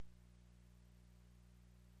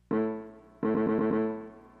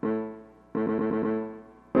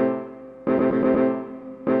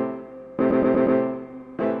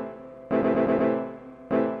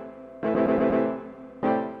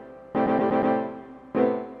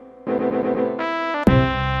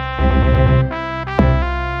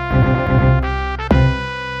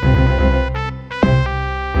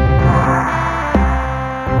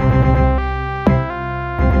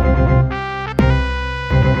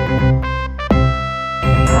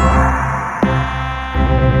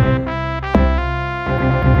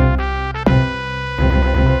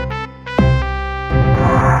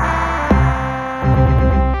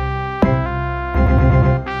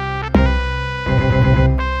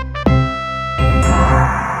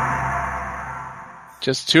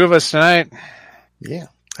Just two of us tonight. Yeah.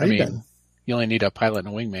 How you been? You only need a pilot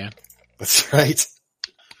and a wingman. That's right.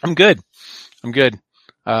 I'm good.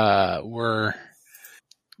 We're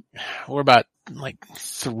about like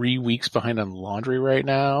 3 weeks behind on laundry right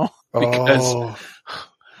now.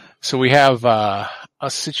 So we have a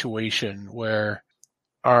situation where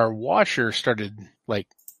our washer started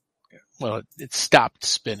it stopped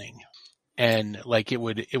spinning, and like it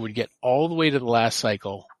would get all the way to the last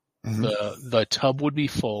cycle. Mm-hmm. The tub would be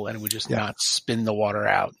full and it would just not spin the water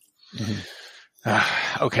out.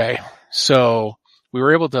 Mm-hmm. Okay. So we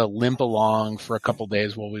were able to limp along for a couple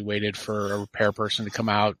days while we waited for a repair person to come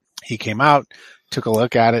out. He came out, took a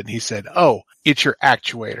look at it, and he said, "Oh, it's your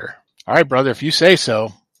actuator." All right, brother, if you say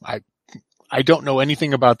so. I don't know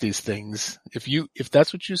anything about these things. If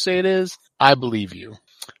that's what you say it is, I believe you.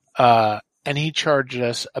 And he charged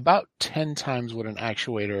us about 10 times what an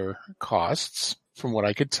actuator costs, from what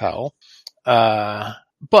I could tell.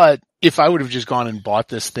 But if I would have just gone and bought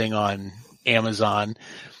this thing on Amazon,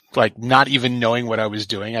 like not even knowing what I was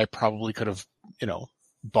doing, I probably could have,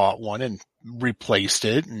 bought one and replaced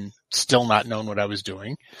it and still not known what I was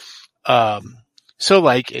doing. So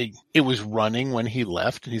like it was running when he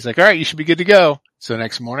left, and he's like, "All right, you should be good to go." So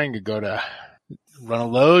next morning I go to run a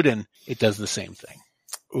load and it does the same thing.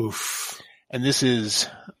 Oof. And this is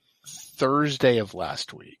Thursday of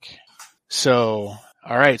last week. So,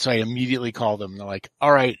 all right. So I immediately called them. They're like,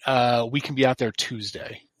 "All right, we can be out there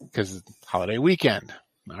Tuesday because it's holiday weekend."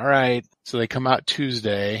 All right. So they come out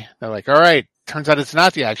Tuesday. They're like, "All right, turns out it's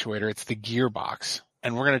not the actuator. It's the gearbox.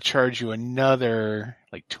 And we're going to charge you another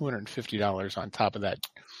like $250 on top of that.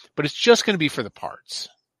 But it's just going to be for the parts.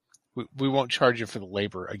 We won't charge you for the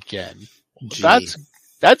labor again."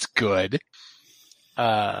 That's good.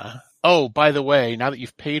 Oh, by the way, now that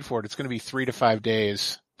you've paid for it, it's going to be 3 to 5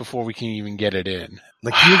 days before we can even get it in.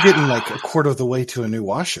 Like you're getting like a quarter of the way to a new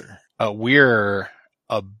washer. We're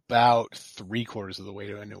about 3/4 of the way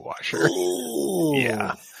to a new washer. Ooh.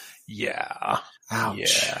 Yeah.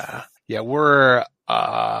 Ouch. Yeah, we're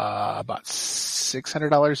about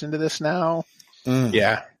 $600 into this now. Mm.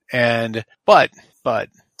 Yeah. But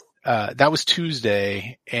that was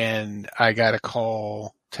Tuesday, and I got a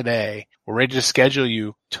call today. "We're ready to schedule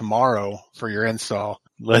you tomorrow for your install.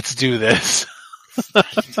 Let's do this."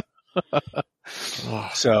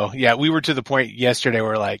 So yeah, we were to the point yesterday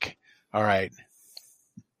where we're like, "All right,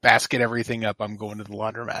 basket everything up. I'm going to the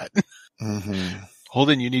laundromat." Mm-hmm.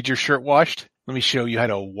 "Holden, you need your shirt washed? Let me show you how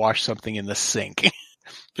to wash something in the sink."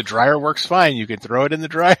 The dryer works fine. You can throw it in the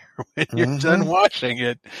dryer when you're done washing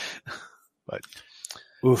it. But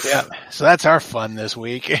oof. Yeah, so that's our fun this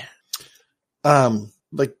week.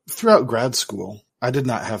 Like throughout grad school, I did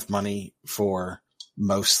not have money for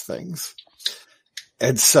most things.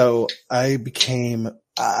 And so I became,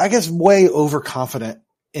 I guess, way overconfident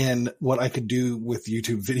in what I could do with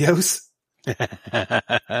YouTube videos.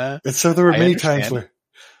 And so there were many times where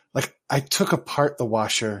like I took apart the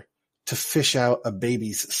washer to fish out a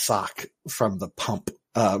baby's sock from the pump,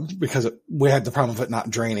 because we had the problem of it not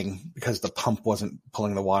draining because the pump wasn't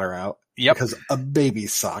pulling the water out. Yep. Because a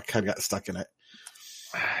baby's sock had got stuck in it.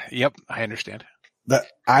 Yep. I understand.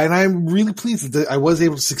 And I'm really pleased that I was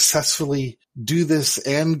able to successfully do this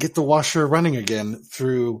and get the washer running again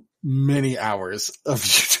through many hours of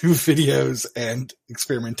YouTube videos and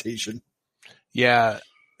experimentation. Yeah.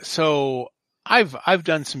 So I've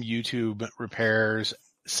done some YouTube repairs,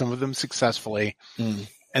 some of them successfully. And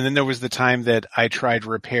then there was the time that I tried to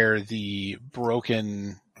repair the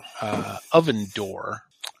broken oven door,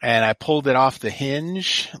 and I pulled it off the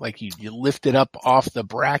hinge. Like you lift it up off the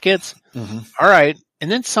brackets. Mm-hmm. All right.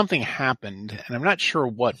 And then something happened, and I'm not sure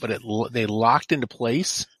what, but they locked into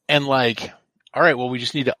place, and like, all right, well, we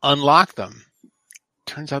just need to unlock them.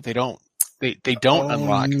 Turns out they don't. They don't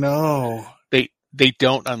unlock. No. They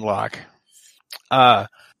don't unlock.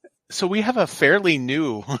 So we have a fairly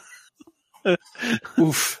new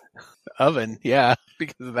oven, yeah,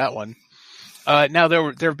 because of that one. Now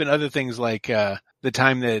there have been other things like the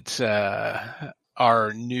time that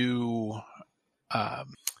our new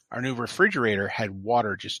refrigerator had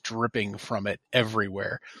water just dripping from it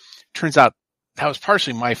everywhere. Turns out that was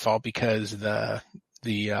partially my fault because the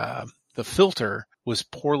filter was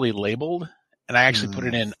poorly labeled, and I actually put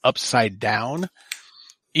it in upside down,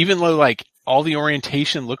 even though like all the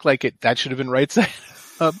orientation looked like that should have been right side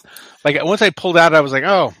up. Like once I pulled out, I was like,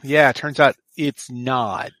 "Oh yeah," it turns out it's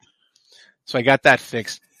not. So I got that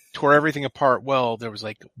fixed, tore everything apart. Well, there was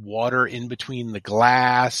like water in between the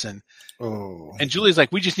glass, and Julie's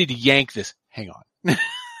like, "We just need to yank this." Hang on.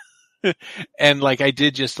 And like I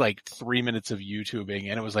did just like 3 minutes of YouTubing,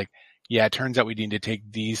 and it was like, yeah, it turns out we need to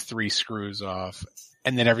take these 3 screws off.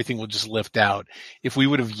 and then everything will just lift out. If we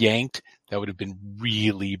would have yanked, that would have been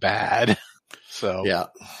really bad. So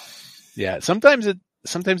yeah, sometimes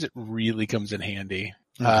it really comes in handy.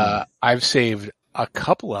 Mhm. I've saved a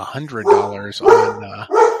couple of $100 on,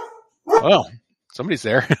 oh, somebody's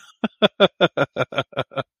there.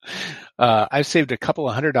 I've saved a couple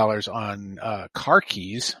of $100 on, car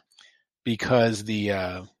keys because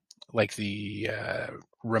the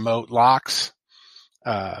remote locks,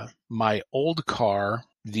 my old car,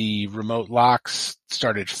 the remote locks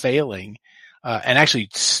started failing, and actually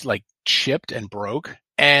like chipped and broke.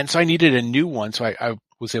 And so I needed a new one. So I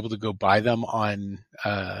was able to go buy them on,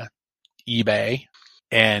 eBay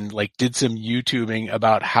and like did some YouTubing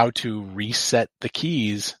about how to reset the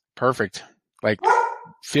keys. Perfect. Like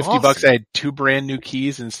 $50, Awesome. I had 2 brand new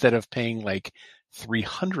keys instead of paying like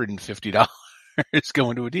 $350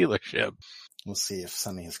 going to a dealership. We'll see if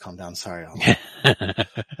Sunny has calmed down. Sorry, I'll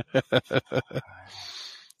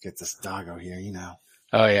get this doggo here, you know.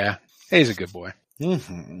 Oh yeah. He's a good boy.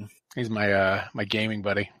 Mm-hmm. He's my gaming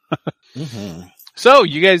buddy. Mm-hmm. So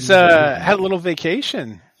you guys, had a little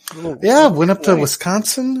vacation. Yeah, went up to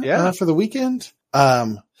Wisconsin for the weekend.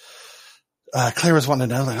 Claire was wanting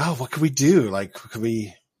to know, like, oh, what could we do? Like, do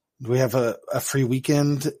we have a free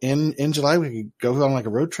weekend in July? We could go on like a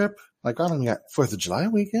road trip. Like, oh, we got 4th of July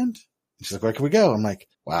weekend. And she's like, where can we go? I'm like,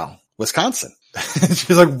 wow, Wisconsin. She's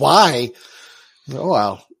like, why? Oh,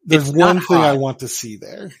 wow. There's one thing I want to see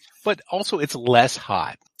there. But also it's less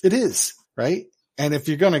hot. It is, right? And if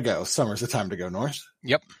you're going to go, summer's the time to go north.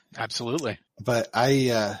 Yep, absolutely. But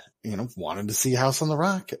I, wanted to see House on the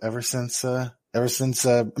Rock ever since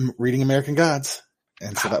reading American Gods.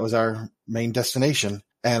 And so that was our main destination.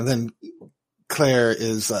 And then Claire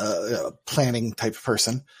is a planning type of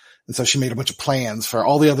person. And so she made a bunch of plans for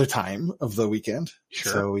all the other time of the weekend.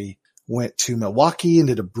 Sure. So we went to Milwaukee and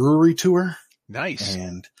did a brewery tour. Nice.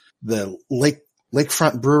 And the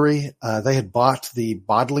Lakefront Brewery, they had bought the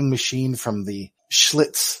bottling machine from the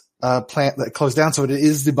Schlitz plant that closed down. So it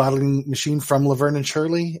is the bottling machine from Laverne and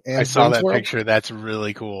Shirley. And I saw that World, picture. That's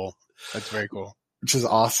really cool. That's very cool. which is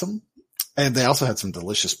awesome. And they also had some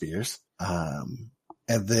delicious beers. And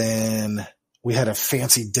then we had a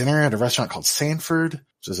fancy dinner at a restaurant called Sanford,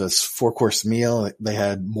 which is a 4-course meal. They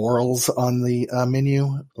had morels on the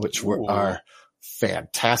menu, which are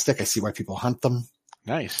fantastic. I see why people hunt them.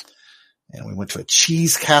 Nice. And we went to a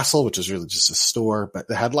cheese castle, which is really just a store, but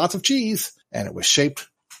it had lots of cheese and it was shaped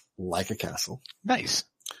like a castle. Nice.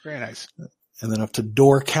 Very nice. And then up to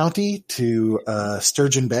Door County to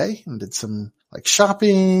Sturgeon Bay and did some like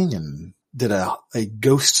shopping and did a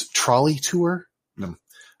ghost trolley tour.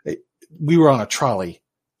 We were on a trolley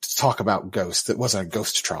to talk about ghosts. It wasn't a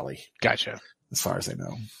ghost trolley. Gotcha. As far as I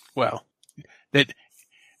know. Well, that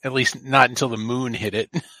at least not until the moon hit it.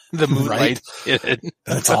 The moonlight hit it.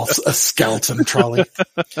 It's all a skeleton trolley.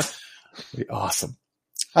 Be awesome.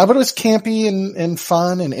 But it was campy and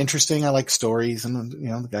fun and interesting. I like stories, and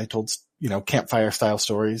the guy told campfire style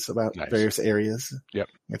stories about various areas. Yep.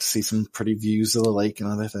 Got to see some pretty views of the lake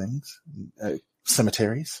and other things,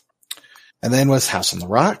 cemeteries. And then was House on the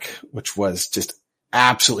Rock, which was just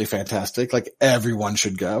absolutely fantastic. Like everyone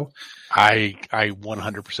should go. I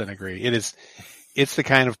 100% agree. It's the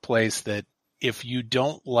kind of place that if you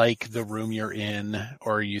don't like the room you're in,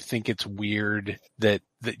 or you think it's weird that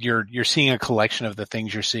you're seeing a collection of the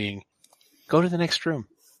things you're seeing, go to the next room.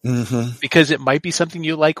 Mm-hmm. Because it might be something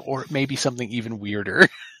you like, or it may be something even weirder.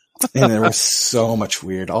 And there was so much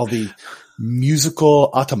weird. All the musical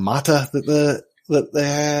automata that they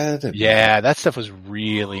had. Yeah, that stuff was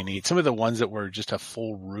really neat. Some of the ones that were just a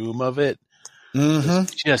full room of it. Mm-hmm.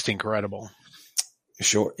 Just incredible.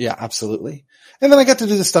 Sure. Yeah, absolutely. And then I got to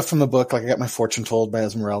do the stuff from the book. Like I got my fortune told by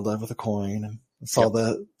Esmeralda with a coin, and saw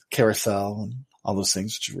the carousel and all those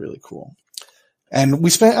things, which is really cool. And we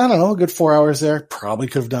spent, I don't know, a good 4 hours there. Probably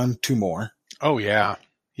could have done 2 more. Oh yeah.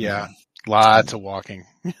 Yeah. Lots of walking.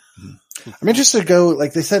 I'm interested to go,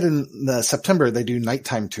 like they said in September, they do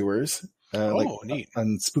nighttime tours. Neat.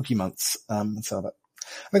 On spooky months. So that,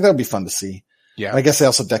 I think that would be fun to see. Yeah. I guess they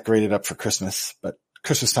also decorated up for Christmas, but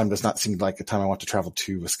Christmas time does not seem like a time I want to travel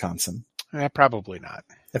to Wisconsin. Probably not.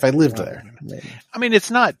 If I lived there, maybe. I mean, it's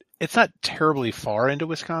not terribly far into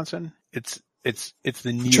Wisconsin. It's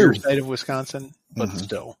the near side of Wisconsin, but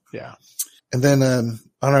still, yeah. And then, on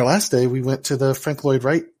our last day, we went to the Frank Lloyd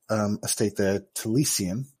Wright, estate, the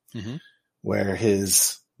Taliesin, where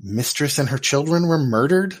his mistress and her children were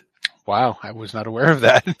murdered. Wow. I was not aware of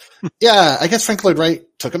that. Yeah. I guess Frank Lloyd Wright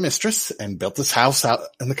took a mistress and built this house out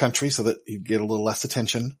in the country so that he'd get a little less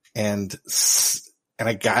attention. And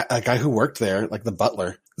a guy who worked there, like the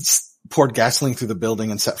butler, poured gasoline through the building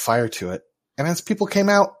and set fire to it. and as people came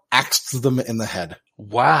out, axed them in the head.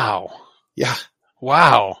 Wow. Yeah.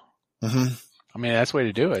 Wow. Mm-hmm. I mean, that's the way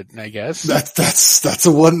to do it, I guess. That's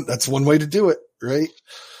one way to do it, right?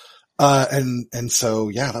 And so,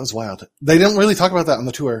 yeah, that was wild. They didn't really talk about that on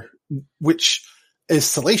the tour, which is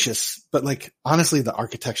salacious, but like, honestly, the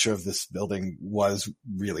architecture of this building was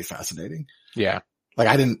really fascinating. Yeah. Like,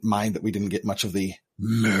 I didn't mind that we didn't get much of the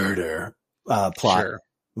murder, plot. Sure.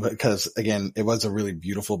 Because again, it was a really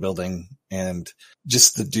beautiful building, and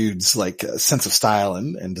just the dude's like sense of style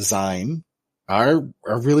and design are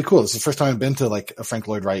really cool. It's the first time I've been to like a Frank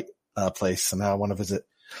Lloyd Wright, place, and now I want to visit.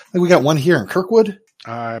 I think we got one here in Kirkwood.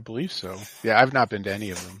 I believe so. Yeah. I've not been to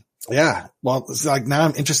any of them. Yeah. Well, it's like now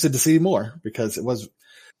I'm interested to see more because it was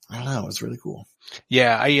really cool.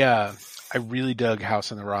 Yeah. I really dug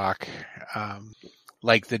House on the Rock.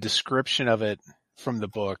 Like the description of it from the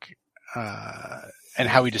book, and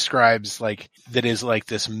how he describes like that is like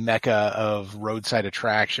this mecca of roadside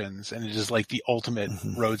attractions, and it is like the ultimate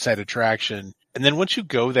roadside attraction. And then once you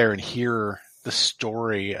go there and hear the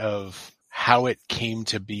story of how it came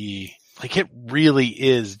to be, like it really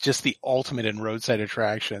is just the ultimate in roadside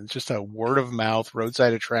attractions, just a word of mouth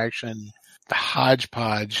roadside attraction, the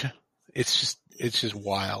hodgepodge. It's just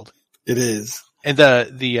wild. It is. And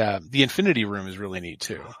the Infinity Room is really neat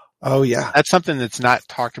too. Oh yeah. That's something that's not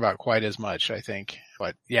talked about quite as much, I think.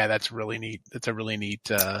 But yeah, that's really neat. That's a really neat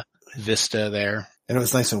vista there. And it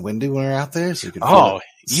was nice and windy when we were out there, so you could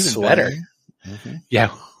even sway. better. Mm-hmm.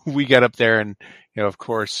 Yeah, we got up there, and of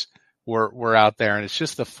course we're out there, and it's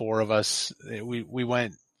just the four of us. We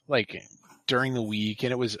went like during the week,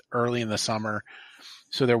 and it was early in the summer,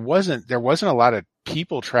 so there wasn't a lot of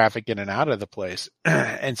people traffic in and out of the place,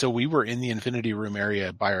 and so we were in the Infinity Room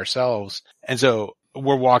area by ourselves, and so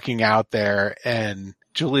we're walking out there, and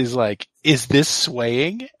Julie's like, "Is this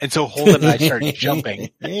swaying?" And so Holden and I started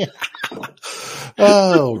jumping.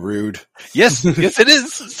 Oh, rude. Yes, it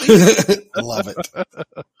is. I love it.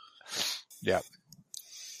 Yeah,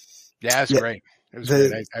 it's great. It was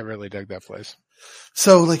great. I really dug that place.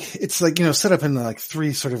 So like, it's like, set up in like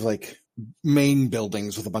three sort of like main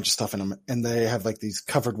buildings with a bunch of stuff in them, and they have like these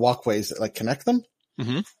covered walkways that like connect them.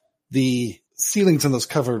 Mm-hmm. The ceilings in those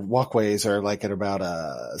covered walkways are like at about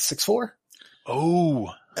 6'4".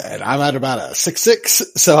 Oh, and I'm at about a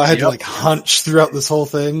 6'6", so I had to like hunch throughout this whole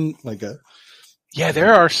thing.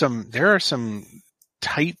 There are some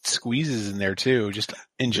tight squeezes in there too, just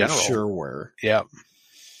in general. Sure were. Yeah.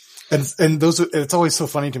 And those, it's always so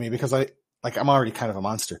funny to me because I'm already kind of a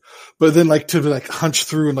monster, but then like to like hunch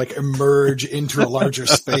through and like emerge into a larger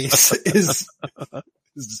space is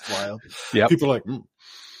just wild. Yeah. People are like,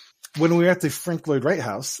 When we were at the Frank Lloyd Wright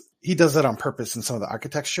house, he does that on purpose in some of the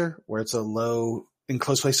architecture where it's a low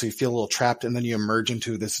enclosed place. So you feel a little trapped and then you emerge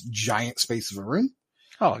into this giant space of a room.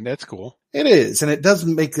 Oh, that's cool. It is. And it does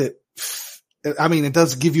make it, it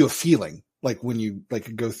does give you a feeling like when you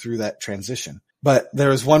like go through that transition. But there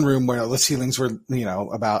was one room where the ceilings were,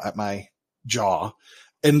 about at my jaw.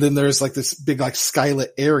 And then there's like this big like skylit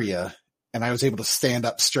area, and I was able to stand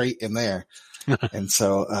up straight in there. And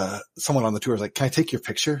so, someone on the tour was like, "Can I take your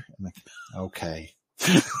picture?" I'm like, "Okay."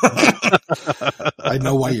 I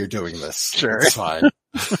know why you're doing this. Sure. It's fine.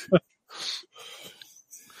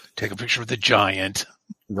 Take a picture with the giant.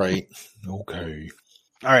 Right. Okay.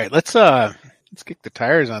 All right. Let's kick the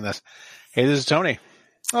tires on this. Hey, this is Tony.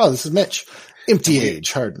 Oh, this is Mitch. Empty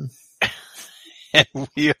Age Harden. And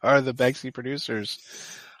we are the Begsy producers.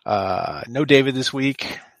 No David this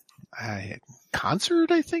week.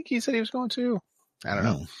 Concert, I think he said he was going to. I don't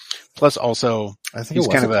know. Plus also, I think he's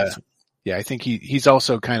kind of I think he's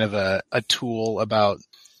also kind of a tool about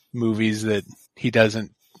movies that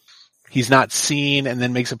he's not seen and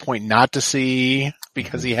then makes a point not to see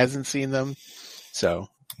because he hasn't seen them. So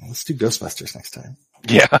let's do Ghostbusters next time.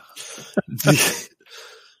 Yeah.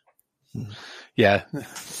 Yeah.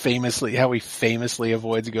 How he famously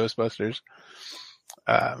avoids Ghostbusters.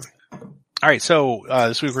 All right. So,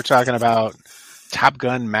 this week we're talking about Top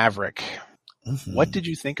Gun Maverick. Mm-hmm. What did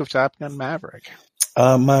you think of Top Gun Maverick?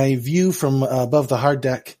 My view from above the hard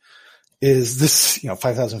deck is this,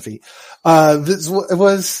 5,000 feet. I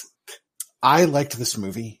liked this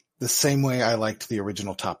movie the same way I liked the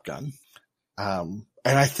original Top Gun. And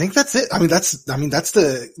I think that's it. That's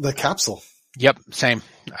the capsule. Yep. Same.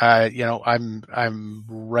 I'm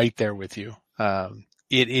right there with you.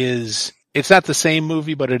 It's not the same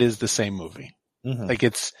movie, but it is the same movie. Mm-hmm. Like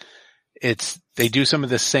they do some of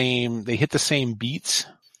the same, they hit the same beats,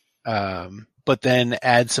 but then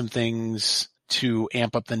add some things to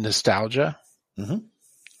amp up the nostalgia. Mm-hmm.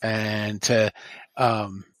 And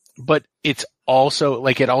but it's also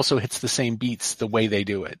like, it also hits the same beats the way they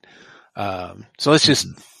do it. So let's just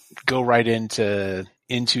go right into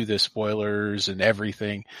the spoilers and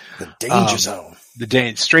everything. The danger zone.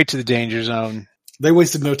 Straight to the danger zone. They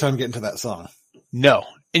wasted no time getting to that song. No.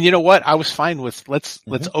 And you know what? I was fine with let's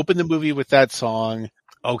open the movie with that song.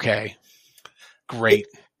 Okay. Great.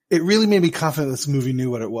 It really made me confident this movie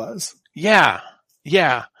knew what it was. Yeah.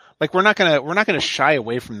 Yeah. Like we're not gonna shy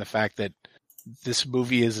away from the fact that this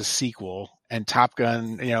movie is a sequel and Top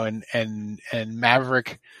Gun, and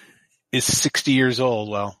Maverick is 60 years old.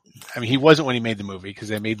 Well, I mean, he wasn't when he made the movie because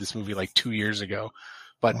they made this movie like 2 years ago,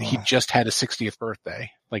 but he just had a 60th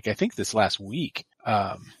birthday. Like I think this last week.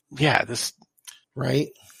 Right.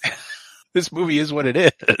 This movie is what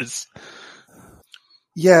it is.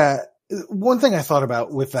 Yeah. One thing I thought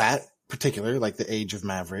about with that particular, like the age of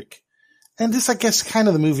Maverick, and this, I guess, kind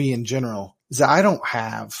of the movie in general, is that I don't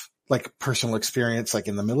have like personal experience like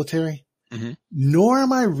in the military, nor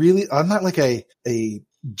am I really, I'm not like a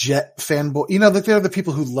jet fanboy. Like they're the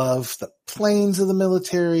people who love the planes of the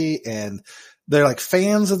military and they're like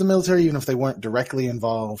fans of the military, even if they weren't directly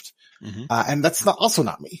involved. And that's also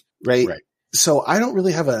not me. Right. So I don't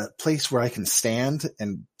really have a place where I can stand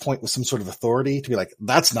and point with some sort of authority to be like,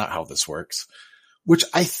 that's not how this works, which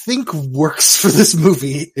I think works for this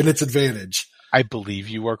movie in its advantage. I believe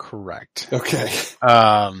you are correct. Okay.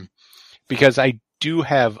 Because I do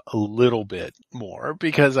have a little bit more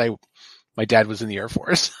because my dad was in the Air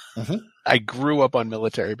Force. I grew up on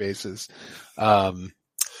military bases.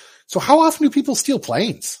 So how often do people steal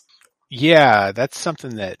planes? Yeah, that's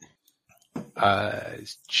something that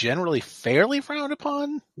is generally fairly frowned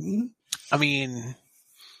upon. I mean,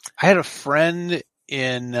 I had a friend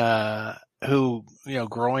who,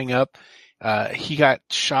 growing up, he got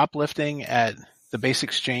shoplifting at the Base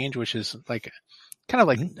Exchange, which is like kind of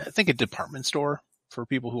like, I think, a department store for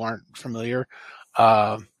people who aren't familiar.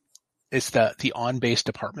 It's the on-base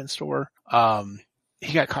department store.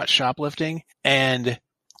 He got caught shoplifting, and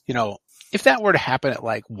if that were to happen at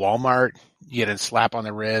like Walmart, you get a slap on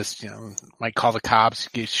the wrist, might call the cops,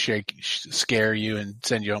 scare you and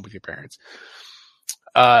send you home with your parents.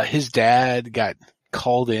 His dad got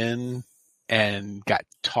called in and got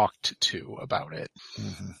talked to about it.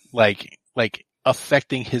 Like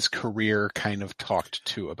affecting his career, kind of talked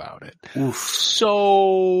to about it. Oof.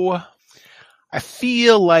 So I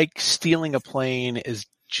feel like stealing a plane is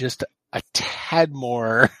just a tad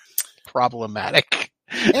more problematic.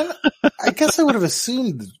 And I guess I would have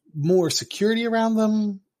assumed more security around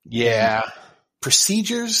them. Yeah.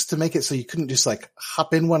 Procedures to make it so you couldn't just like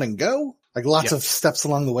hop in one and go. Like lots of steps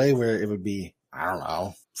along the way where it would be, I don't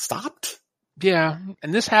know, stopped. Yeah.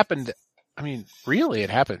 And this happened, I mean, really, it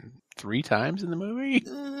happened 3 times in the movie.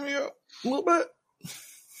 Yeah, a little bit.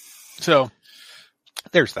 So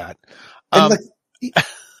there's that.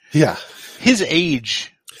 Yeah. His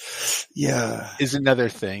age. Yeah. Is another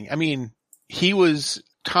thing. I mean,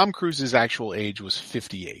 Tom Cruise's actual age was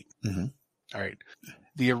 58. All right.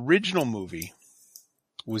 The original movie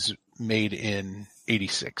was made in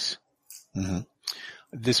 86.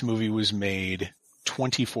 This movie was made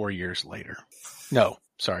 24 years later. No,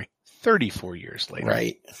 sorry, 34 years later.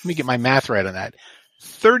 Right. Let me get my math right on that.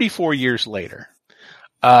 34 years later.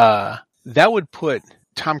 That would put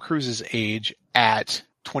Tom Cruise's age at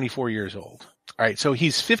 24 years old. All right. So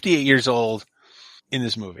he's 58 years old in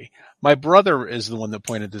this movie. My brother is the one that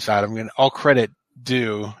pointed this out. All credit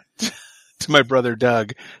due to my brother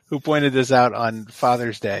Doug, who pointed this out on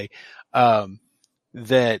Father's Day.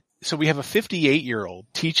 So we have a 58-year-old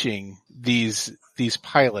teaching these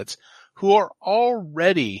pilots who are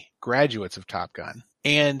already graduates of Top Gun,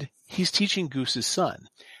 and he's teaching Goose's son.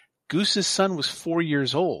 Goose's son was 4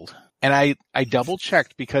 years old, and I double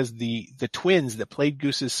checked because the twins that played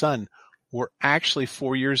Goose's son were actually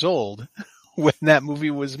 4 years old when that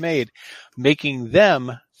movie was made, making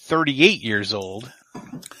them 38 years old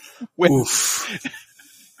when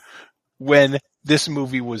this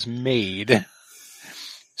movie was made.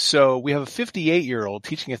 So we have a 58-year-old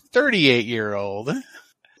teaching a 38-year-old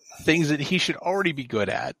things that he should already be good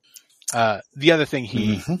at. The other thing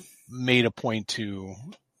he made a point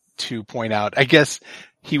to point out, I guess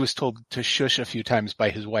he was told to shush a few times by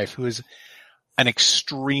his wife, who is an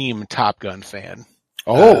extreme Top Gun fan.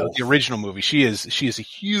 The original movie. She is a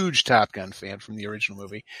huge Top Gun fan from the original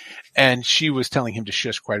movie. And she was telling him to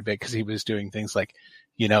shush quite a bit because he was doing things like,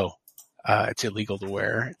 it's illegal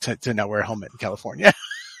to not wear a helmet in California.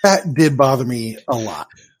 That did bother me a lot.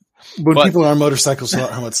 When people are on motorcycles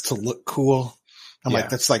without helmets to look cool, I'm like,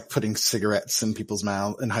 that's like putting cigarettes in people's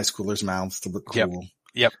mouths, in high schoolers' mouths to look cool.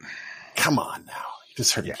 Yep. Come on now.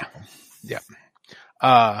 Just hurting people. Yep.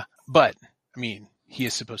 But, I mean, he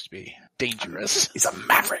is supposed to be dangerous. He's a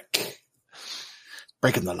maverick.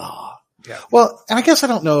 breaking the law. Yeah. Well, and I guess I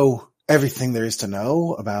don't know everything there is to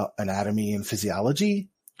know about anatomy and physiology,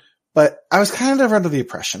 but I was kind of under the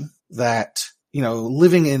impression that,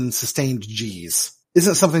 living in sustained G's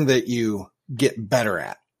isn't something that you get better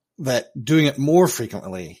at, that doing it more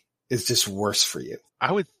frequently is just worse for you.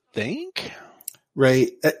 I would think.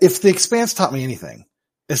 Right? If The Expanse taught me anything,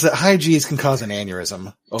 it's that high G's can cause an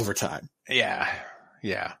aneurysm over time. Yeah.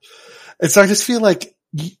 Yeah. And so I just feel like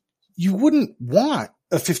you wouldn't want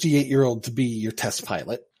a 58-year-old to be your test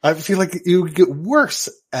pilot. I feel like you would get worse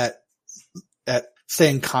at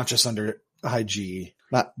staying conscious under high G,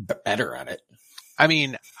 not better at it. I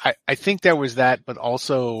mean, I think there was that, but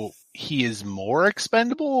also he is more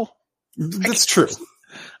expendable. That's true.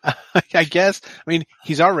 I guess. I mean,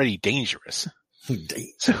 he's already dangerous.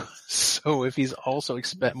 So if he's also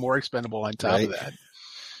more expendable on top of that.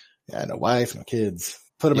 Yeah, no wife, no kids.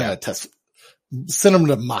 Put him in a test. Send him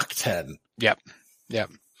to Mach 10. Yep.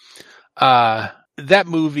 That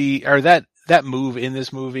movie, or that move in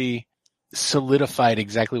this movie solidified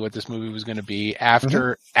exactly what this movie was going to be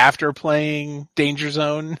after playing Danger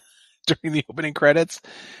Zone during the opening credits.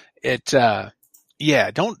 Don't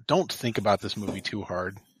think about this movie too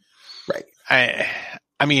hard. Right.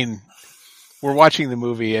 I mean, we're watching the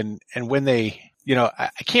movie and when they, I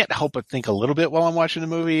can't help but think a little bit while I'm watching the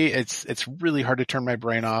movie. It's really hard to turn my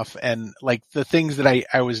brain off. And like the things that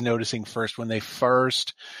I was noticing first when they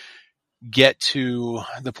first get to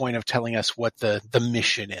the point of telling us what the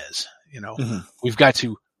mission is, we've got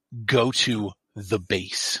to go to the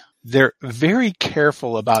base. They're very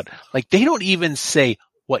careful about, like, they don't even say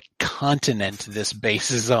what continent this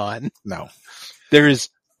base is on. No. There is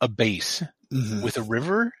a base with a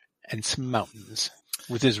river and some mountains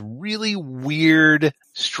with this really weird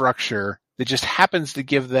structure that just happens to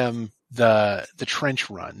give them the trench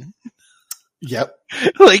run. Yep.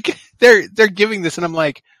 Like they're giving this and I'm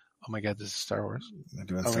like, oh my God, this is Star Wars.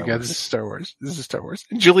 Oh my God, this is Star Wars. This is Star Wars.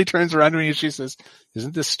 And Julie turns around to me and she says,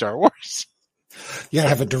 isn't this Star Wars? Yeah,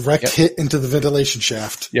 have a direct hit into the ventilation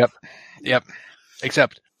shaft. Yep.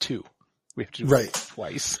 Except 2. We have to do it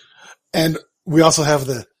twice. And we also have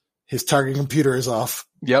his target computer is off.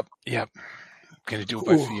 Yep. Gonna do it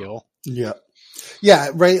by feel. Yep. Yeah,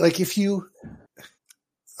 right. Like if you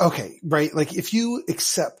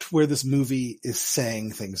accept where this movie is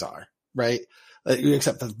saying things are, right? You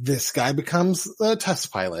accept that this guy becomes a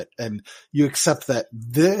test pilot and you accept that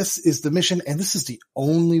this is the mission and this is the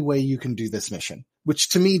only way you can do this mission, which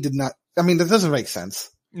to me that doesn't make sense.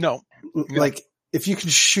 No. Like if you can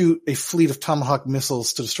shoot a fleet of Tomahawk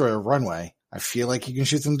missiles to destroy a runway, I feel like you can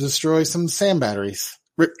shoot them to destroy some sand batteries.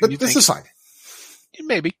 But this is fine.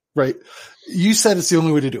 Maybe. Right. You said it's the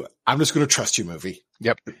only way to do it. I'm just going to trust you, movie.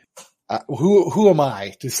 Yep. Who am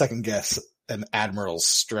I to second guess an admiral's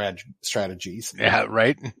strategies? Yeah,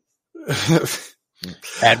 right.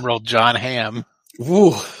 Admiral John Hamm.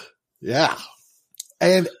 Ooh, yeah.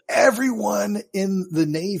 And everyone in the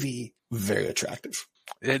Navy, very attractive.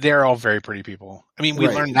 They're all very pretty people. I mean, we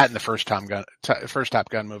learned that in the first Top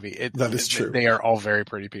Gun movie. That is true. They are all very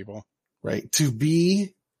pretty people. Right. To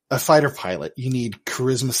be a fighter pilot, you need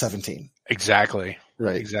charisma 17. Exactly.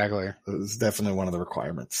 Right. Exactly. It's definitely one of the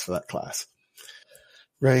requirements for that class.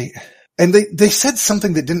 Right. And they said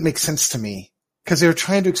something that didn't make sense to me because they were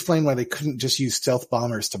trying to explain why they couldn't just use stealth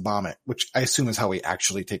bombers to bomb it, which I assume is how we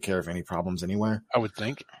actually take care of any problems anywhere. I would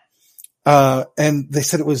think. And they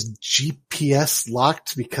said it was GPS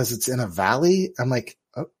locked because it's in a valley. I'm like,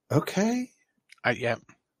 oh, okay. Yeah.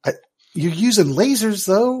 You're using lasers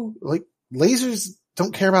though. Like lasers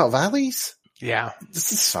don't care about valleys. Yeah.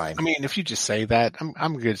 This is fine. I mean, if you just say that,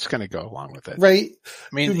 I'm just going to go along with it. Right.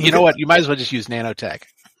 I mean, you know what? You might as well just use nanotech.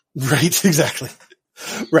 Right. Exactly.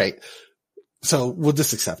 Right. So we'll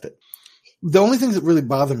just accept it. The only things that really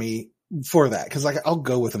bother me for that, cause like I'll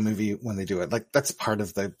go with a movie when they do it. Like that's part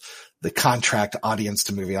of the contract audience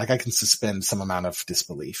to movie. Like I can suspend some amount of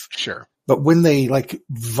disbelief. Sure. But when they like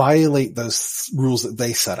violate those rules that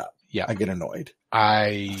they set up, yeah, I get annoyed.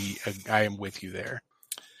 I am with you there.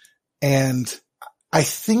 And I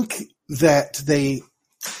think that they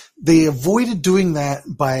avoided doing that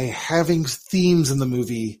by having themes in the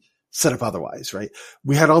movie set up otherwise, right?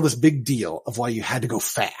 We had all this big deal of why you had to go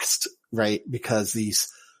fast, right? Because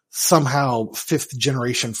these somehow 5th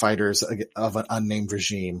generation fighters of an unnamed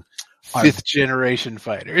regime. 5th generation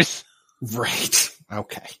fighters. Right.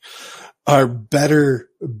 Okay. Are better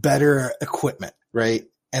equipment, right?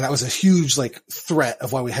 And that was a huge like threat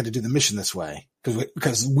of why we had to do the mission this way.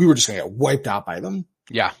 Because we were just going to get wiped out by them.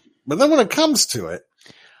 Yeah. But then when it comes to it.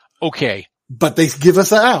 Okay. But they give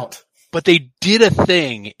us out. But they did a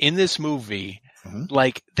thing in this movie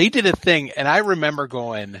Like, they did a thing, and I remember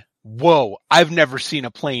going, whoa, I've never seen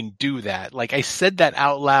a plane do that. Like, I said that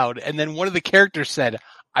out loud, and then one of the characters said,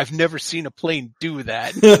 I've never seen a plane do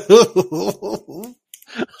that.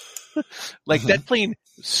 Like, that plane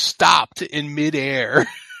stopped in midair.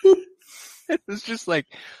 It was just like,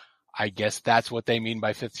 I guess that's what they mean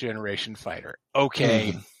by 5th generation fighter.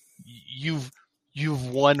 Okay, you've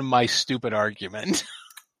won my stupid argument.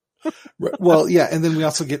 Well, yeah, and then we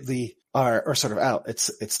also get or sort of out.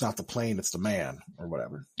 It's not the plane, it's the man, or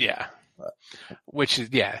whatever. Yeah, which is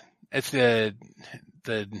it's the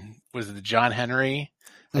was it the John Henry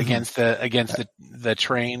against the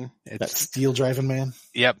train? It's that steel driving man.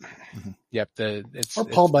 Yep, yep. It's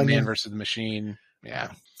Paul the Bunyan man versus the machine.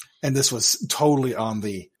 Yeah, and this was totally on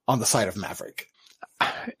the side of Maverick.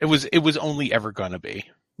 It was only ever gonna be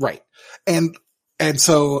right, and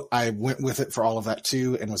so I went with it for all of that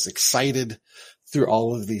too, and was excited through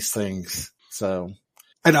all of these things. So,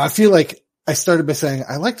 and I feel like I started by saying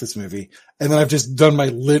I like this movie, and then I've just done my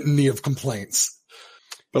litany of complaints.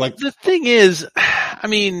 But like, the thing is, I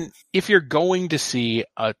mean, if you're going to see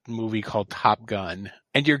a movie called Top Gun,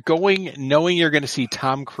 and you're going knowing you're going to see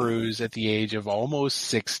Tom Cruise at the age of almost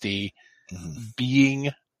 60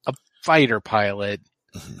 being a fighter pilot,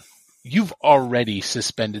 you've already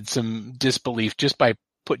suspended some disbelief just by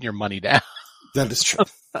putting your money down. That is true.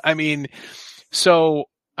 I mean, so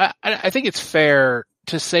I think it's fair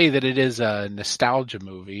to say that it is a nostalgia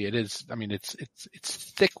movie. It is. I mean, it's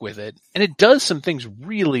thick with it, and it does some things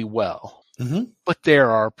really well. But there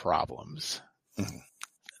are problems.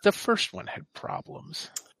 The first one had problems.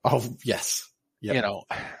 Oh yes, yep. You know,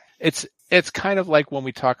 it's kind of like when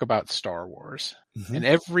we talk about Star Wars, and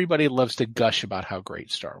everybody loves to gush about how great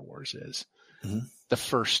Star Wars is.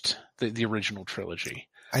 The original trilogy.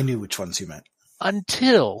 I knew which ones you meant.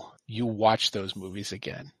 Until you watch those movies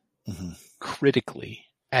again, critically,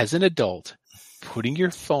 as an adult, putting your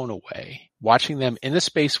phone away, watching them in a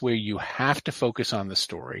space where you have to focus on the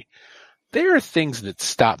story, there are things that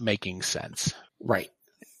stop making sense. Right.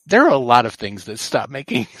 There are a lot of things that stop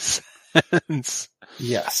making sense.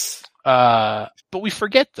 Yes. But we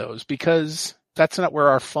forget those because that's not where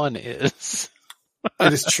our fun is.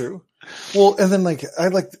 It is true. Well, and then I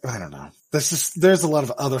don't know. There's a lot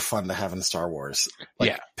of other fun to have in Star Wars.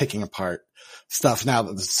 Picking apart stuff now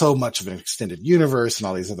that there's so much of an extended universe and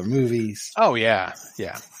all these other movies. Oh yeah.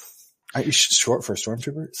 Yeah. Are you short for a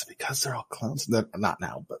stormtrooper? It's because they're all clones. Not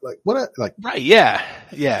now, but right. Yeah.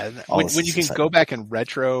 Yeah. When you can exciting. go back and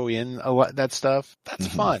retro in a lot that stuff, that's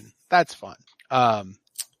fun. That's fun.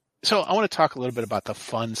 So I want to talk a little bit about the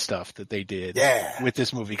fun stuff that they did with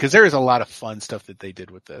this movie, because there is a lot of fun stuff that they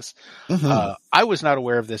did with this. I was not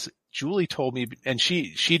aware of this. Julie told me, and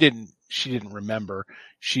she didn't remember.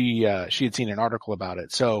 She had seen an article about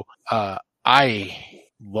it. So, I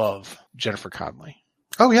love Jennifer Connelly.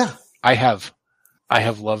 Oh yeah. I have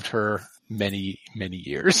loved her many, many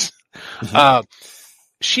years.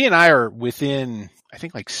 She and I are within, I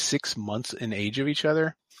think, like 6 months in age of each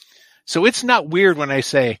other. So it's not weird when I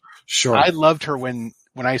say, sure, I loved her when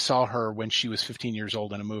I saw her when she was 15 years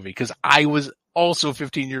old in a movie, because I was also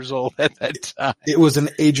 15 years old at that time. It was an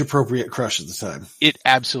age-appropriate crush at the time. It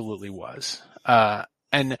absolutely was.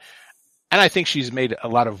 And I think she's made a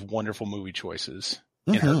lot of wonderful movie choices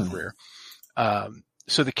in her career.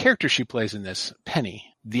 So the character she plays in this,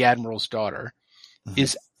 Penny, the Admiral's daughter,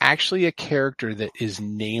 is actually a character that is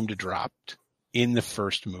named dropped in the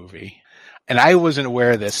first movie. And I wasn't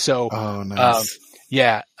aware of this. So, nice.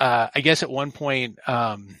 I guess at one point,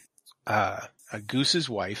 Goose's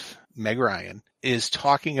wife, Meg Ryan, is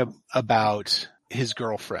talking about his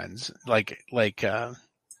girlfriends, like Kelly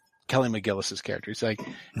McGillis's character.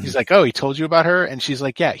 He's like, oh, he told you about her? And she's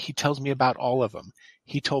like, yeah, he tells me about all of them.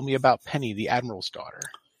 He told me about Penny, the Admiral's daughter.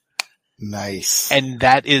 Nice. And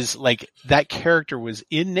that is that character was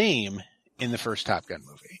in name in the first Top Gun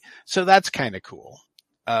movie. So that's kind of cool.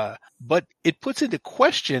 But it puts into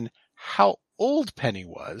question how old Penny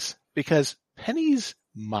was, because Penny's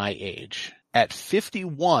my age. At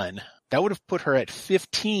 51, that would have put her at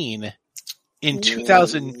 15 in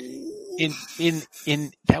 2000.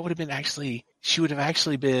 That would have been she would have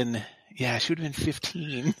been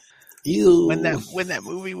 15 when that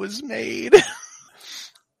movie was made.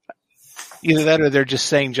 Either that or they're just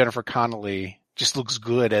saying Jennifer Connelly just looks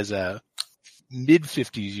good as a mid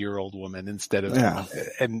 50s-year-old woman instead of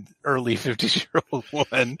an early 50s-year-old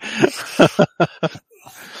woman.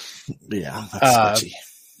 Yeah, that's sketchy.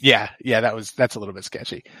 Yeah, that's a little bit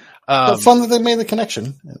sketchy. But fun that they made the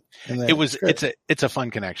connection. It's a fun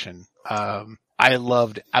connection. I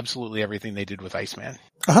loved absolutely everything they did with Iceman.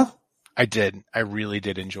 Uh-huh. I did. I really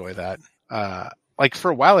did enjoy that. like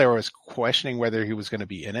for a while I was questioning whether he was going to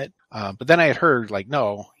be in it. But then I had heard like,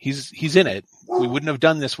 no, he's in it. We wouldn't have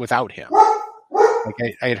done this without him.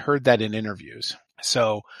 Like I had heard that in interviews.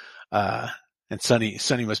 So, and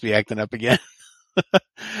Sonny must be acting up again.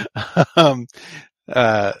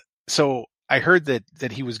 So I heard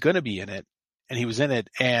that he was going to be in it, and he was in it.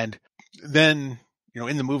 And then,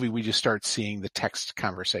 in the movie, we just start seeing the text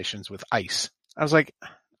conversations with Ice. I was like,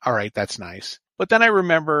 all right, that's nice. But then I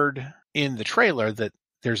remembered in the trailer that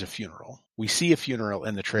there's a funeral. We see a funeral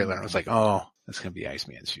in the trailer, and I was like, oh, that's going to be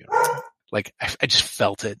Iceman's funeral. Like, I just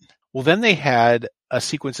felt it. Well, then they had a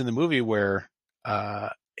sequence in the movie where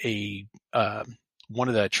one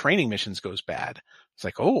of the training missions goes bad. It's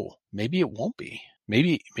like, oh, maybe it won't be.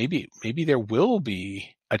 Maybe there will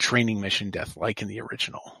be a training mission death like in the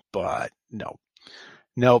original. But no,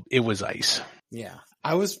 it was Ice. Yeah.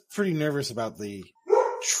 I was pretty nervous about the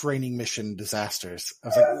training mission disasters. I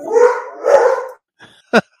was like,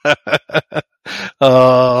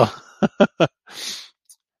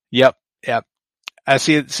 Yep.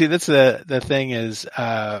 See, that's the thing is,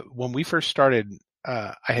 when we first started,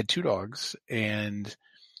 I had 2 dogs, and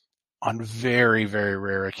on very, very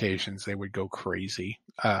rare occasions they would go crazy.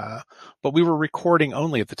 But we were recording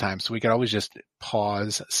only at the time, so we could always just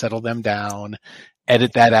pause, settle them down,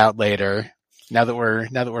 edit that out later. Now that we're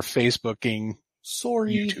Facebooking,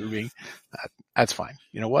 YouTubing, that's fine.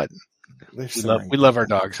 You know what? We love our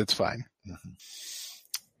dogs. It's fine. Mm-hmm.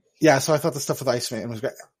 Yeah. So I thought the stuff with Iceman was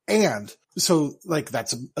great. And so like,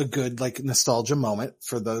 that's a good like nostalgia moment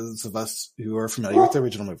for those of us who are familiar with the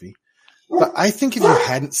original movie. But I think if you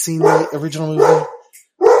hadn't seen the original movie,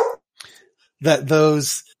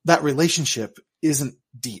 that relationship isn't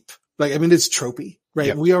deep. Like, I mean, it's tropey, right?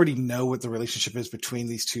 Yep. We already know what the relationship is between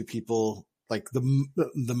these two people. Like the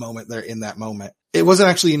moment they're in that moment, it wasn't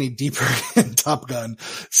actually any deeper in Top Gun.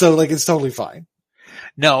 So like, it's totally fine.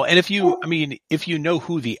 No. And if you know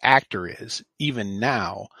who the actor is, even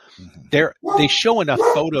now, they show enough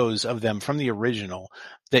photos of them from the original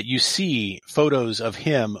that you see photos of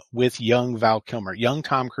him with young Val Kilmer, young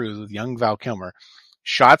Tom Cruise with young Val Kilmer,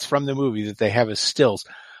 shots from the movie that they have as stills.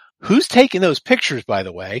 Who's taking those pictures, by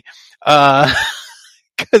the way?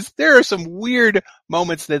 Cause there are some weird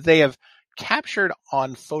moments that they have captured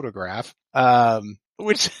on photograph,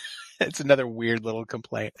 which it's another weird little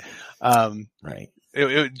complaint. Right.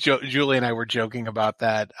 Julie and I were joking about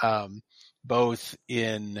that, both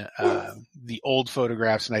in the old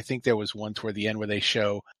photographs, and I think there was one toward the end where they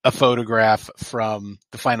show a photograph from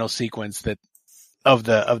the final sequence of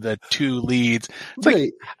the 2 leads. It's right.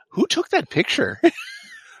 Like, who took that picture?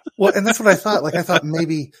 Well, and that's what I thought. Like, I thought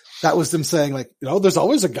maybe that was them saying, like, there's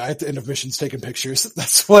always a guy at the end of missions taking pictures.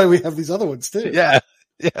 That's why we have these other ones too. Yeah.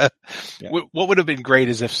 What would have been great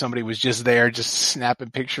is if somebody was just there, just snapping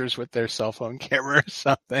pictures with their cell phone camera or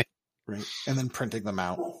something. Right. And then printing them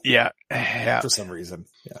out. Yeah. For some reason.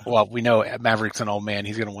 Yeah. Well, we know Maverick's an old man.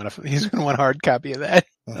 He's going to want a hard copy of that.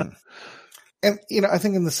 Mm-hmm. And, I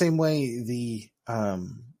think in the same way, the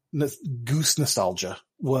Goose nostalgia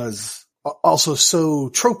was also so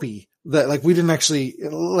tropey that like we didn't actually,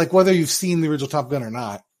 like whether you've seen the original Top Gun or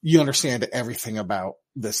not, you understand everything about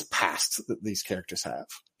this past that these characters have.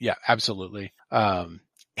 Yeah, absolutely.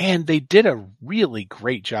 And they did a really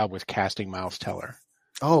great job with casting Miles Teller.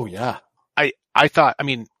 Oh yeah. I thought,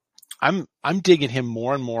 I'm digging him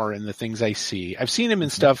more and more in the things I see. I've seen him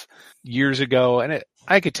in stuff years ago, and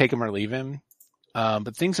I could take him or leave him.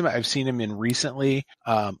 But things I've seen him in recently,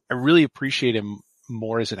 I really appreciate him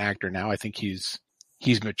more as an actor now. I think he's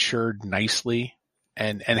matured nicely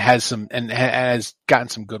and has gotten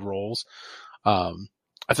some good roles. I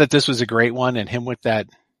thought this was a great one, and him with that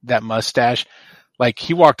mustache, like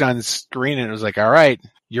he walked on screen and it was like, all right,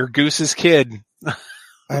 you're Goose's kid.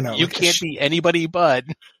 I know. You can't be anybody but.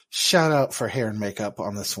 Shout out for hair and makeup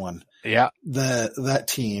on this one. Yeah. That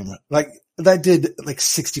team, like that did like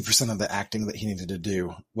 60% of the acting that he needed to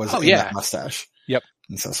do was in that mustache. Yep.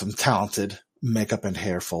 And so some talented makeup and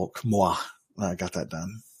hair folk, got that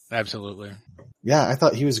done. Absolutely. Yeah. I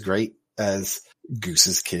thought he was great as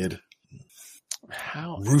Goose's kid.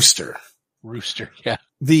 How? Rooster. Yeah.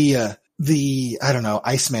 The I don't know,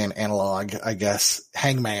 Iceman analog, I guess.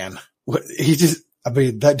 Hangman.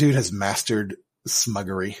 That dude has mastered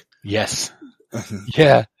smuggery. Yes.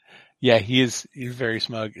 Yeah. Yeah, he's very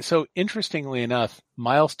smug. So interestingly enough,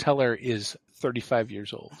 Miles Teller is 35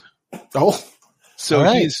 years old. Oh. So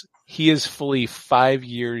right. He is fully 5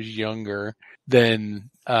 years younger than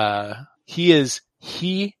he is.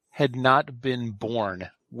 He had not been born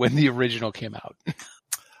when the original came out.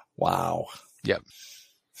 Wow. Yep.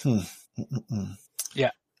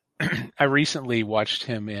 Yeah. I recently watched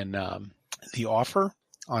him in The Offer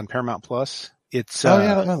on Paramount Plus. It's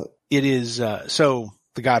I don't know that. it is so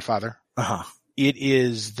The Godfather. Uh-huh. It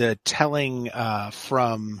is the telling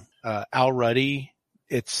from Al Ruddy.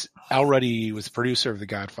 It's Al Ruddy was the producer of The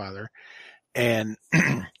Godfather, and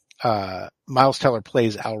Miles Teller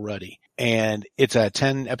plays Al Ruddy. And it's a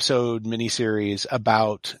 10-episode miniseries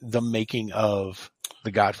about the making of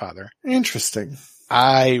The Godfather. Interesting.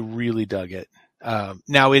 I really dug it.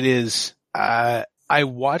 Now it is, I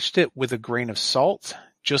watched it with a grain of salt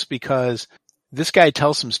just because this guy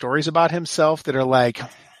tells some stories about himself that are like,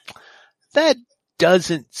 that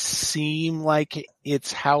doesn't seem like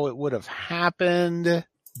it's how it would have happened,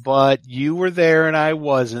 but you were there and I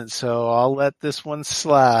wasn't, so I'll let this one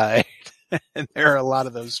slide. And there are a lot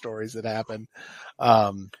of those stories that happen.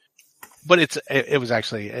 But it was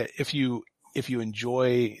actually, if you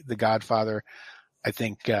enjoy The Godfather, I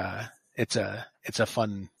think, it's a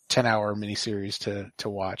fun 10-hour miniseries to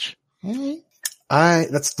watch.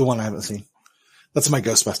 That's the one I haven't seen. That's my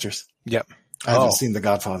Ghostbusters. Yep. I haven't seen The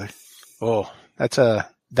Godfather. Oh, that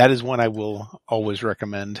is one I will always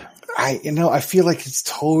recommend. I feel like it's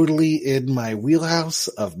totally in my wheelhouse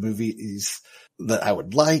of movies that I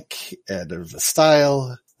would like and of the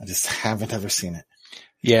style. I just haven't ever seen it.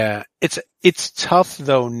 Yeah. It's tough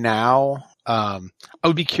though now. I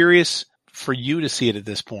would be curious for you to see it at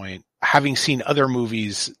this point, having seen other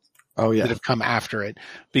movies that have come after it,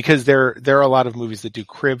 because there are a lot of movies that do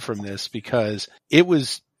crib from this, because it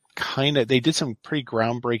was they did some pretty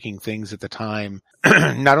groundbreaking things at the time,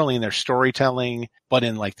 not only in their storytelling, but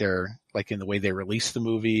in in the way they released the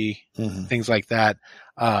movie, things like that.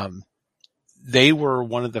 They were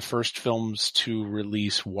one of the first films to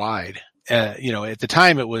release wide. At the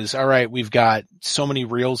time it was, all right, we've got so many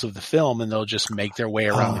reels of the film and they'll just make their way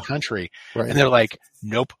around the country. Right. And they're like,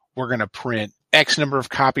 nope, we're going to print X number of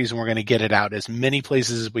copies and we're going to get it out as many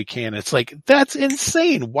places as we can. It's like, that's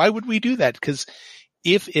insane. Why would we do that? Because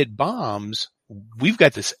if it bombs, we've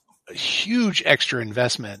got this huge extra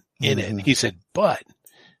investment in it. He said, but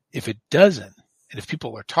if it doesn't, and if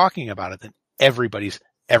people are talking about it, then everybody's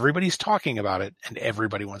talking about it and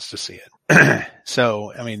everybody wants to see it.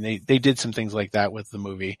 So, I mean, they did some things like that with the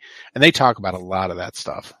movie, and they talk about a lot of that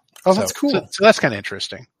stuff. Oh, that's cool. So that's kind of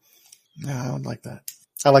interesting. Yeah, I would like that.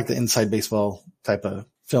 I like the inside baseball type of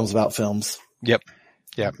films about films. Yep.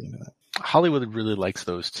 Hollywood really likes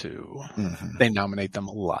those too. They nominate them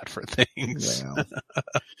a lot for things. Yeah.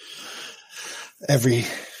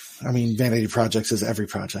 Vanity Projects is every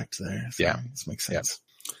project there. So this makes sense.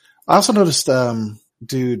 Yep. I also noticed,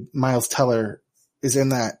 Miles Teller is in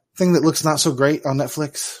that thing that looks not so great on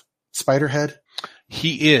Netflix, Spiderhead.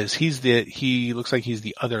 He is. He looks like he's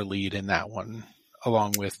the other lead in that one,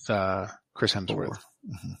 along with Chris Hemsworth.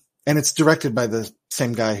 And it's directed by the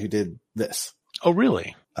same guy who did this. Oh,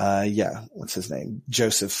 really? Yeah. What's his name?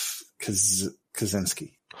 Joseph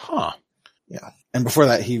Kaczynski. Huh. Yeah. And before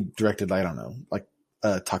that, he directed, I don't know, like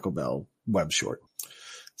a Taco Bell web short.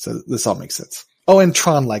 So this all makes sense. Oh, and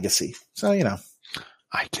Tron Legacy. So,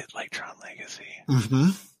 I did like Tron Legacy.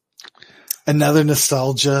 Another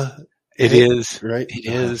nostalgia. It is. Right? It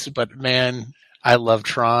is. But man, I love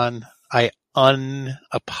Tron. I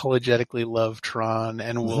unapologetically love Tron,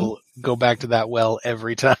 and will go back to that well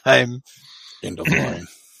every time. End of line.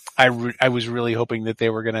 I was really hoping that they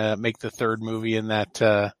were going to make the third movie in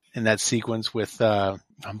that sequence with, I'm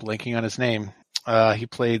blanking on his name. He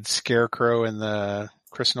played Scarecrow in the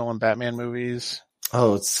Chris Nolan Batman movies.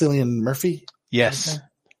 Oh, it's Cillian Murphy? Yes. Okay.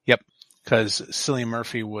 Yep. Because Cillian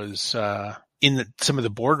Murphy was in some of the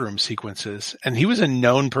boardroom sequences, and he was a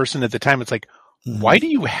known person at the time. It's like, why do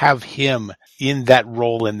you have him in that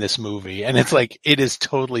role in this movie? And it's like, it is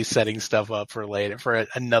totally setting stuff up for later, for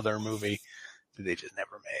another movie that they just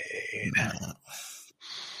never made.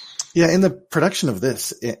 Yeah, in the production of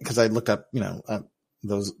this, because I looked up,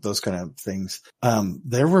 those kind of things,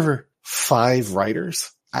 there were 5 writers.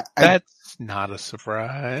 That's not a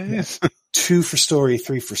surprise. 2 for story,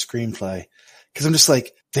 3 for screenplay. Because I'm just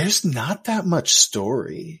like, there's not that much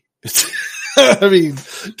story.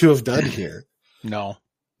 To have done here. No,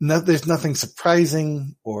 there's nothing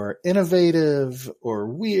surprising or innovative or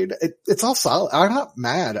weird. It's all solid. I'm not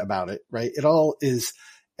mad about it, right? It all is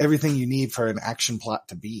everything you need for an action plot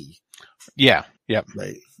to be. Yeah. Yep.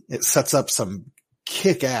 Right. It sets up some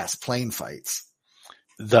kick-ass plane fights.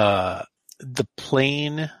 The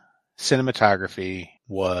plane cinematography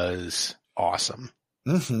was awesome.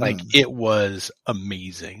 Like, it was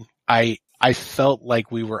amazing. I felt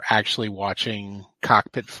like we were actually watching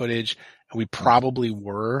cockpit footage, and we probably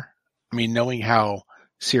were. I mean, knowing how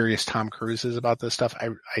serious Tom Cruise is about this stuff,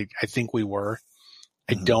 I think we were.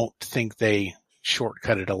 I don't think they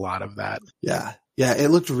shortcutted a lot of that. Yeah. Yeah. It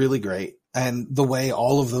looked really great. And the way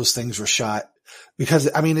all of those things were shot, because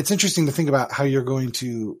I mean, it's interesting to think about how you're going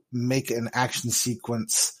to make an action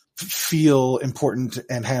sequence feel important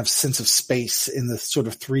and have sense of space in the sort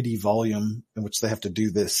of 3D volume in which they have to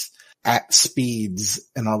do this at speeds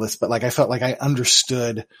and all this. But like, I felt like I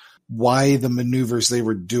understood why the maneuvers they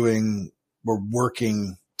were doing were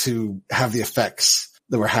working to have the effects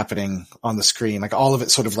that were happening on the screen. Like all of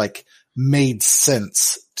it sort of like made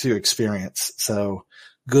sense to experience. So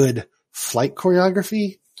good flight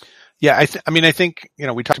choreography. Yeah. I think,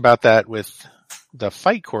 we talked about that with the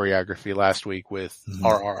fight choreography last week with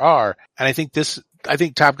RRR. And I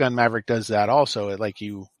think Top Gun Maverick does that also.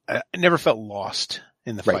 I never felt lost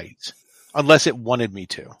in the fights unless it wanted me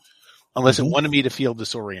to, it wanted me to feel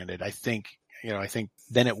disoriented. I think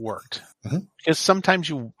then it worked because sometimes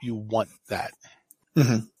you want that,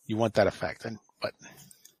 you want that effect. And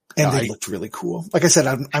they looked really cool. Like I said,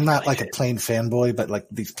 I'm not like a plane fanboy, but like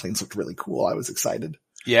these planes looked really cool. I was excited.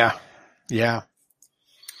 Yeah. Yeah.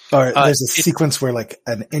 Or there's a sequence where like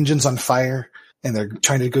an engine's on fire and they're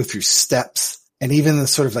trying to go through steps. And even the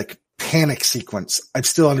sort of like panic sequence, I'm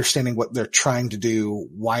still understanding what they're trying to do,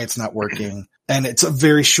 why it's not working. And it's a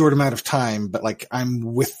very short amount of time, but like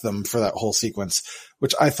I'm with them for that whole sequence,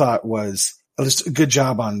 which I thought was just a good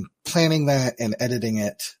job on planning that and editing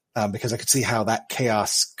it. Because I could see how that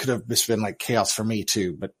chaos could have just been like chaos for me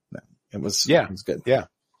too, but it was good. Yeah.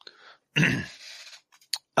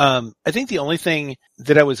 I think the only thing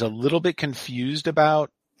that I was a little bit confused about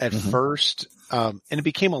at first, and it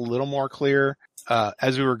became a little more clear,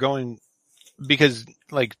 as we were going, because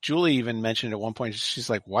like Julie even mentioned at one point, she's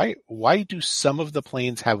like, why do some of the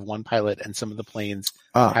planes have one pilot and some of the planes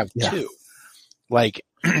have two? Like,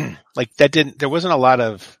 there wasn't a lot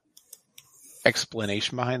of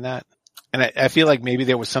explanation behind that. And I feel like maybe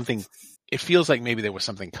there was something, it feels like maybe there was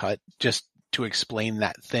something cut just to explain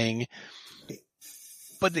that thing.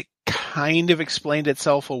 But it kind of explained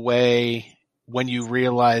itself away when you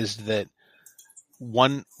realized that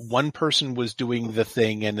one person was doing the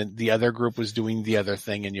thing and the other group was doing the other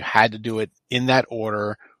thing, and you had to do it in that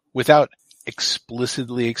order without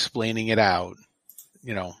explicitly explaining it out,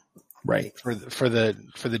 right. For the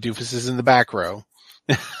doofuses in the back row.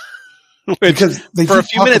 Because for a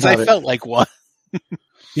few minutes I felt like one.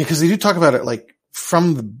 Yeah, because they do talk about it like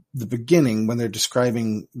from the beginning when they're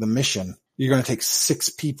describing the mission. You're going to take 6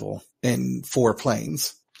 people in 4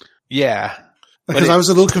 planes. Yeah. Because I was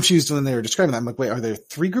a little confused when they were describing that. I'm like, wait, are there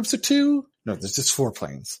 3 groups of 2? No, there's just 4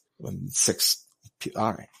 planes. 6 people.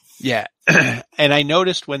 All right. Yeah. And I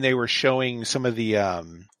noticed when they were showing some of the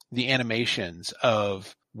animations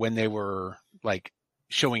of when they were like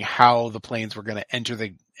showing how the planes were going to enter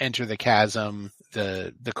the chasm,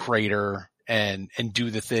 the crater, and do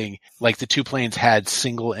the thing. Like the 2 planes had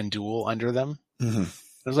single and dual under them. Mm-hmm.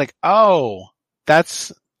 I was like, oh,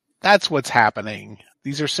 that's what's happening.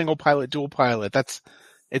 These are single pilot, dual pilot.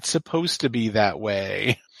 It's supposed to be that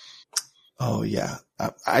way. Oh yeah.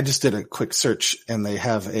 I just did a quick search and they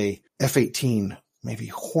have a F-18, maybe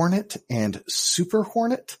Hornet and Super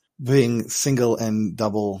Hornet being single and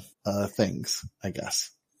double, things, I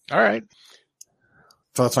guess. All right.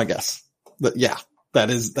 So that's my guess. But yeah,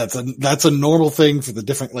 that's a normal thing for the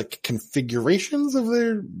different like configurations of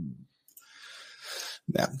their.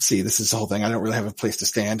 Yeah, see, this is the whole thing. I don't really have a place to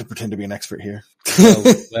stand to pretend to be an expert here.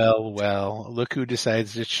 Well, look who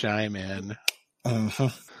decides to chime in. You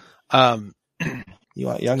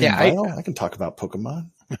want Young Yeah, and Vital? I can talk about Pokemon.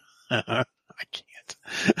 I can't.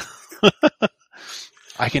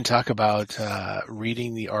 I can talk about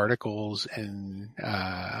reading the articles in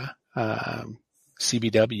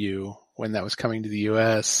CBW when that was coming to the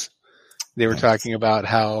U.S. They were talking about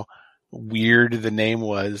how weird the name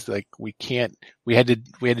was. Like we had to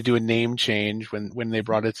do a name change when they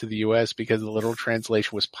brought it to the US because the literal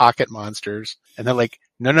translation was Pocket Monsters, and they're like,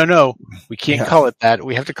 no, we can't call it that.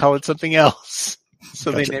 We have to call it something else.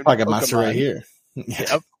 So they named Pocket Monster right here.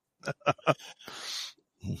 Yep.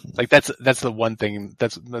 Like that's the one thing.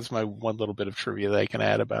 That's my one little bit of trivia that I can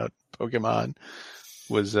add about Pokemon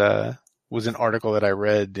was an article that I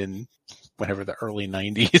read in whatever the early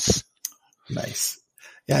 90s. Nice.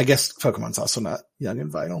 Yeah, I guess Pokemon's also not young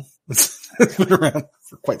and vital. It's been around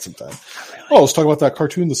for quite some time. Oh, let's talk about that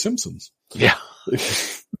cartoon, The Simpsons. Yeah.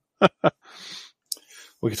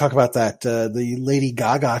 We could talk about that, the Lady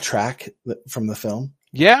Gaga track from the film.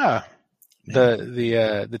 Yeah.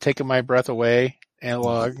 The Taking My Breath Away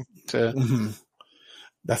analog to. Mm-hmm.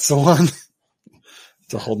 That's the one.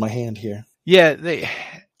 To hold my hand here. Yeah.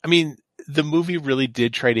 The movie really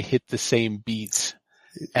did try to hit the same beats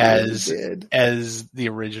as the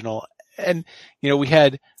original. And, you know, we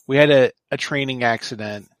had a training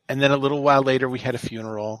accident, and then a little while later we had a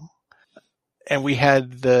funeral, and we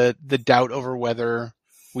had the doubt over whether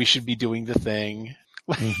we should be doing the thing.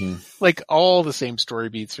 Mm-hmm. Like all the same story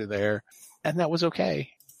beats are there, and that was okay.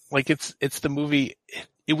 Like it's the movie.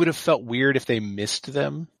 It would have felt weird if they missed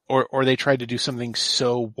them or they tried to do something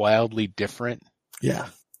so wildly different. Yeah.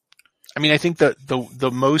 I mean, I think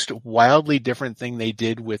the most wildly different thing they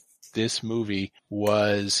did with this movie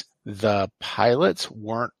was the pilots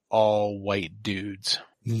weren't all white dudes.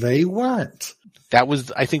 They weren't. That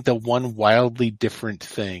was, I think, the one wildly different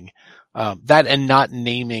thing. That and not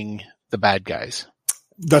naming the bad guys.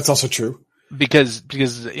 That's also true. Because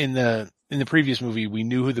in the previous movie, we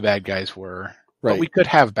knew who the bad guys were. Right. But we could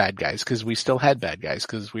have bad guys because we still had bad guys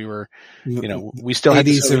because we were, you know, we still had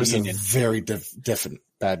the Soviet Union. Very different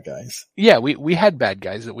bad guys. Yeah, we had bad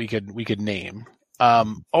guys that we could name.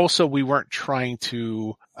 Also, we weren't trying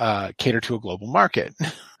to cater to a global market,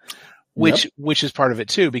 which is part of it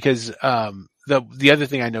too. Because the other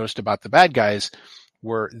thing I noticed about the bad guys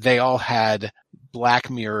were they all had black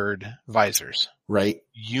mirrored visors. Right.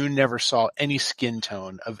 You never saw any skin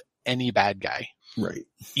tone of any bad guy. Right.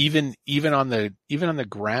 Even on the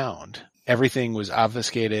ground, everything was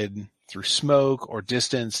obfuscated through smoke or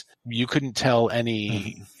distance. You couldn't tell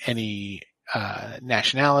any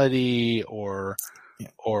nationality or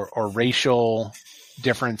racial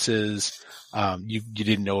differences. You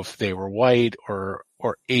didn't know if they were white or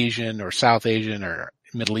Asian or South Asian or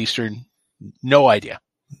Middle Eastern. No idea.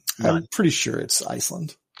 None. I'm pretty sure it's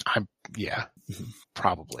Iceland.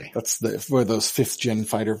 Probably. That's where those 5th gen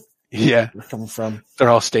fighter are coming from. They're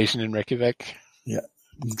all stationed in Reykjavik. Yeah,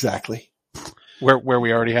 exactly. Where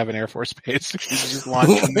we already have an Air Force base. You just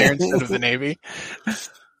launch from there instead of the Navy.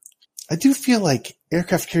 I do feel like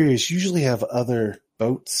aircraft carriers usually have other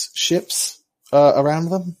boats, ships, around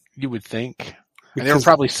them. You would think. And there were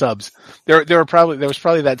probably subs. There was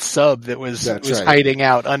probably that sub that was hiding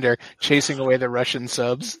out under, chasing away the Russian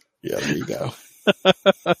subs. Yeah, there you go.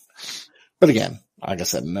 But again, like I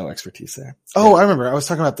said, no expertise there. Oh, I remember. I was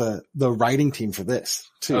talking about the writing team for this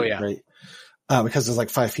too, right? Because there's like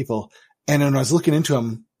 5 people. And when I was looking into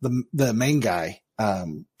them, the main guy,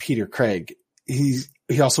 Peter Craig, he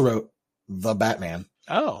also wrote The Batman.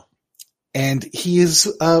 Oh. And he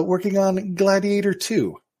is working on Gladiator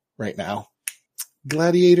 2 right now.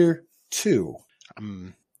 Gladiator 2.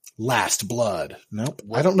 Last Blood. Nope.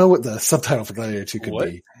 I don't know what the subtitle for Gladiator 2 could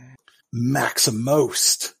be.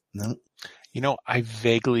 Maximost. Nope. You know, I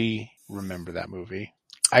vaguely remember that movie.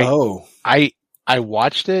 I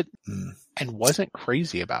watched it and wasn't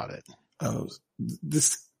crazy about it. Oh,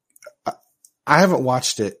 I haven't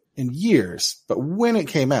watched it in years, but when it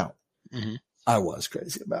came out, I was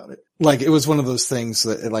crazy about it. Like, it was one of those things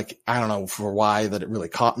that, like, I don't know for why that it really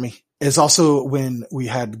caught me. It's also when we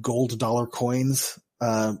had gold dollar coins,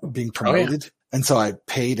 being promoted. And so I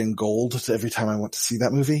paid in gold every time I went to see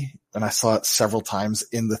that movie. And I saw it several times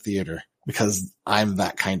in the theater because I'm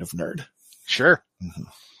that kind of nerd. Sure.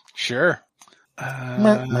 Sure.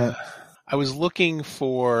 I was looking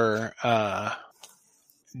for,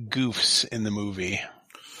 goofs in the movie.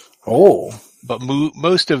 Oh. But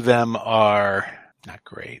most of them are not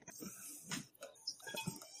great.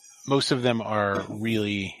 Most of them are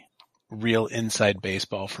really real inside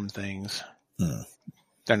baseball from things.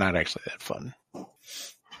 They're not actually that fun.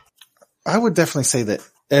 I would definitely say that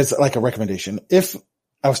as like a recommendation, if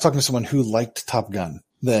I was talking to someone who liked Top Gun,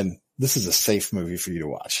 then this is a safe movie for you to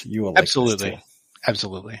watch. You will like Absolutely. This too.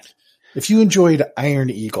 Absolutely. If you enjoyed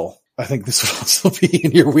Iron Eagle, I think this would also be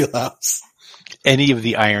in your wheelhouse. Any of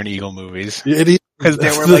the Iron Eagle movies. Because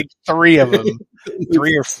there were like 3 of them.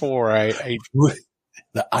 3 or 4.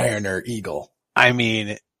 The Ironer Eagle. I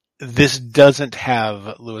mean, this doesn't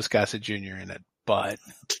have Louis Gossett Jr. in it, but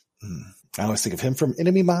I always think of him from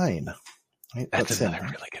Enemy Mine. Right? That's another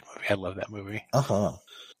really good movie. I love that movie. Uh-huh.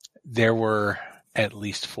 There were at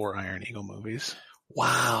least 4 Iron Eagle movies.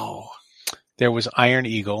 Wow. There was Iron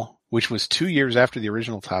Eagle, which was 2 years after the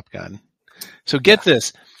original Top Gun. So get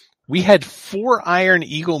this. We had 4 Iron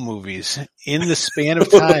Eagle movies in the span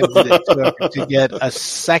of time that it took to get a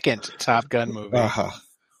second Top Gun movie.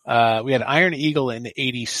 We had Iron Eagle in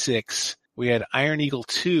 86. We had Iron Eagle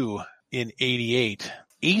 2 in 88.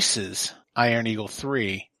 Aces, Iron Eagle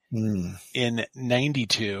 3 in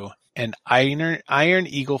 92. And Iron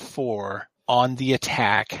Eagle 4 On the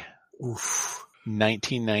Attack,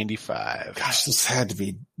 1995. Gosh, this had to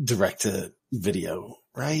be direct to video,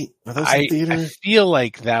 right? Were those in theater? I feel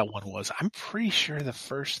like that one was. I'm pretty sure the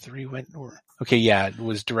first 3 went. Okay, yeah, it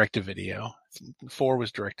was direct to video. 4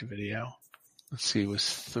 was direct to video. Let's see, it was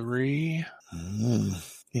 3.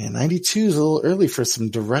 Yeah, 92 is a little early for some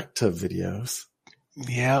direct-to-videos.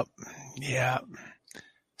 Yep. Yeah.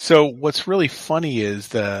 So what's really funny is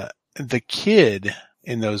the kid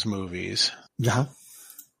in those movies Yeah.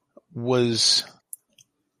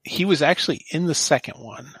 he was actually in the second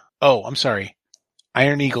one. Oh, I'm sorry.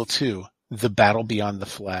 Iron Eagle 2, The Battle Beyond the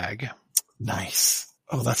Flag. Nice.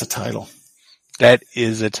 Oh, that's a title. That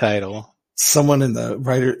is a title. Someone in the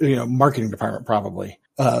marketing department probably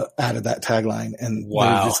added that tagline, and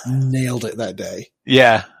wow, they just nailed it that day.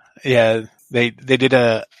 Yeah. Yeah. They did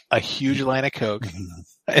a huge line of Coke.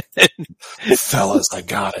 Fellas, I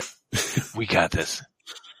got it. We got this.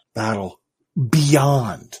 Battle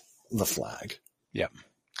Beyond the Flag. Yep.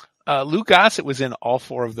 Lou Gossett was in all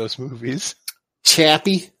 4 of those movies.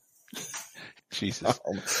 Chappie. Jesus.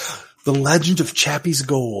 The Legend of Chappie's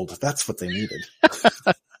Gold. That's what they needed.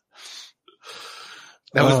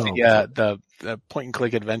 That was the point and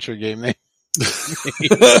click adventure game they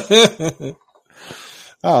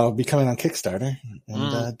it'll be coming on Kickstarter,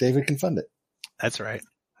 and David can fund it. That's right.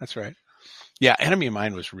 Yeah, Enemy of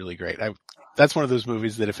Mine was really great. That's one of those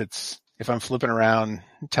movies that if I'm flipping around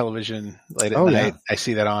television late at night, I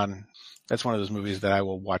see that on. That's one of those movies that I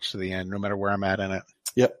will watch to the end, no matter where I'm at in it.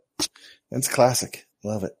 Yep. It's classic.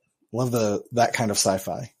 Love it. Love that kind of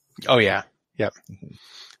sci-fi. Oh yeah. Yep. Mm-hmm.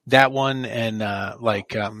 That one and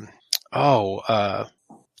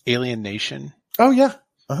Alien Nation. Oh yeah.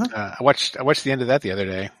 I watched the end of that the other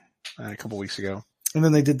day, a couple weeks ago. And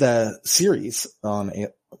then they did the series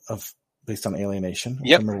based on Alien Nation.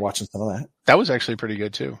 Yep. I remember watching some of that. That was actually pretty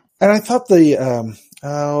good too. And I thought the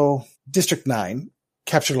District 9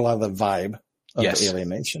 captured a lot of the vibe of the Alien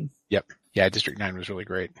Nation. Yep. Yeah, District 9 was really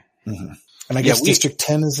great. Mm-hmm. And I guess District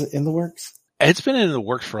 10 is in the works? It's been in the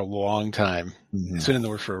works for a long time. Mm-hmm. It's been in the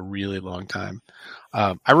works for a really long time.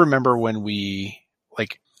 I remember when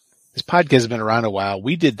this podcast has been around a while.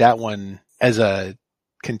 We did that one as a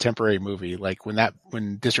contemporary movie. Like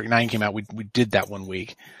when District 9 came out, we did that one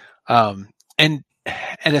week. And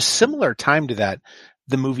at a similar time to that,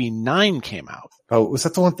 the movie 9 came out. Oh, was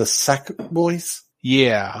that the one with the Sack Boys?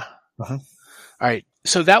 Yeah. Uh-huh. All right.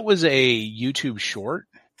 So that was a YouTube short.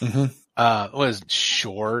 Mm-hmm. It was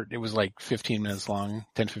short. It was like 15 minutes long,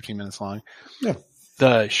 10, 15 minutes long. Yeah.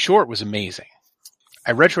 The short was amazing.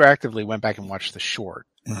 I retroactively went back and watched the short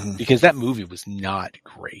because that movie was not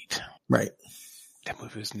great. Right. That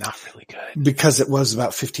movie was not really good. Because it was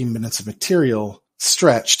about 15 minutes of material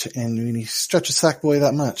stretched, and when you stretch a sack boy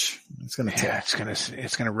that much, it's going to tear. It's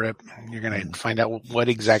going to rip. You're going to find out what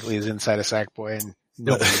exactly is inside a sack boy, and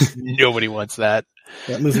nobody wants that.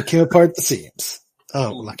 That movie came apart at the seams.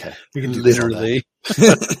 Oh, okay. We can do literally.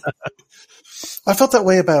 I felt that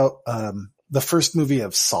way about the first movie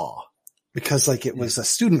of Saw, because it was a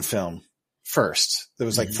student film first. There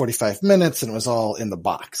was 45 minutes, and it was all in the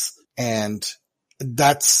box. And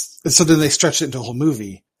so then they stretched it into a whole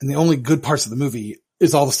movie, and the only good parts of the movie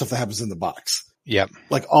is all the stuff that happens in the box. Yep.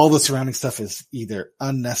 All the surrounding stuff is either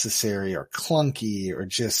unnecessary or clunky or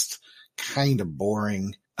just kind of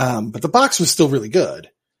boring. But the box was still really good.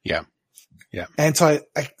 Yeah. Yeah. And so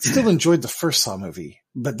I still enjoyed the first Saw movie,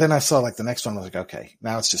 but then I saw the next one. I was like, okay,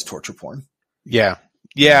 now it's just torture porn. Yeah.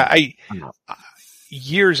 Yeah.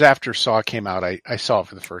 Years after Saw came out, I saw it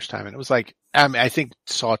for the first time, and it was I think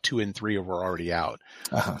Saw 2 and 3 were already out.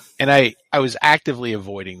 Uh-huh. And I was actively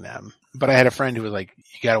avoiding them, but I had a friend who was like,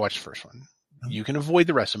 you got to watch the first one. You can avoid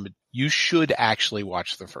the rest of them, but you should actually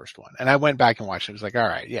watch the first one. And I went back and watched it. It was like, all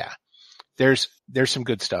right, yeah, there's some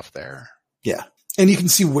good stuff there. Yeah. And you can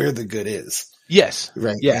see where the good is. Yes.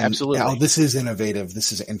 Right. Yeah, and, absolutely. Oh, this is innovative.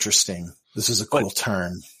 This is interesting. This is a cool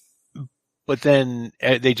turn. But then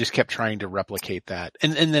they just kept trying to replicate that.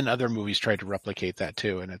 And then other movies tried to replicate that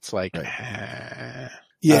too. And it's like, the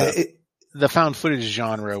found footage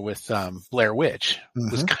genre with Blair Witch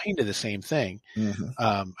was kind of the same thing.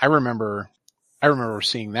 Mm-hmm. I remember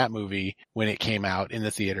seeing that movie when it came out in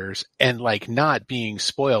the theaters and not being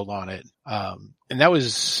spoiled on it. And that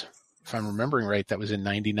was, if I'm remembering right, that was in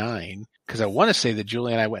 99, because I want to say that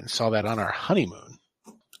Julie and I went and saw that on our honeymoon.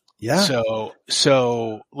 Yeah.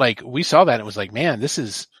 So we saw that and it was like, man, this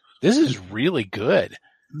is really good. It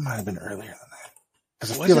might have been earlier than that,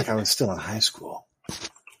 because I feel like I was still in high school.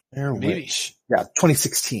 Blair Witch. Yeah,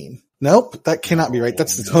 2016. Nope, that cannot be right.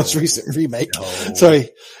 That's the most recent remake. No. Sorry.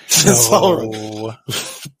 No.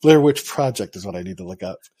 Blair Witch Project is what I need to look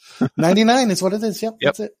up. 99 is what it is. Yep.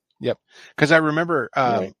 That's it. Yep. Because I remember,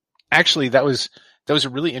 actually that was a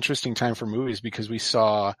really interesting time for movies, because we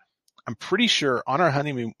saw, I'm pretty sure on our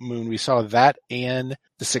honeymoon we saw that and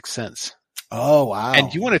The Sixth Sense. Oh, wow.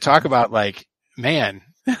 And you want to talk about man,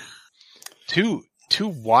 two two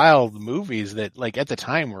wild movies that like at the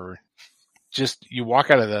time were just, you walk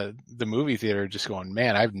out of the movie theater just going,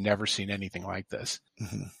 man, I've never seen anything like this.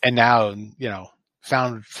 Mm-hmm. And now, you know,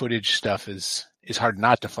 found footage stuff is hard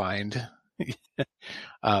not to find.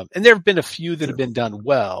 And there have been a few that have been done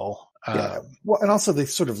well. Yeah. Well, and also they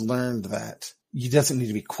sort of learned that it doesn't need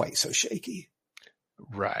to be quite so shaky.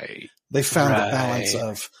 Right. They found the balance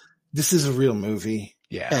of this is a real movie.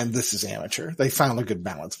 Yeah. And this is amateur. They found a good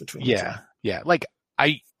balance between the two. Yeah. Like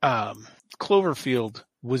Cloverfield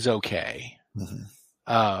was okay.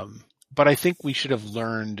 Mm-hmm. But I think we should have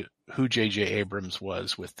learned who J.J. Abrams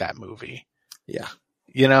was with that movie. Yeah.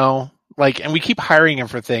 You know, like, and we keep hiring him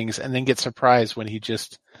for things and then get surprised when he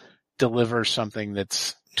just delivers something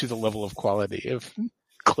that's to the level of quality of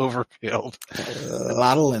Cloverfield. A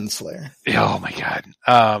lot of lens flare. Oh my God.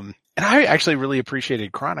 And I actually really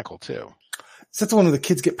appreciated Chronicle too. Is that the one where the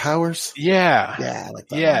kids get powers? Yeah. Yeah. I like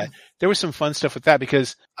that Yeah. one. There was some fun stuff with that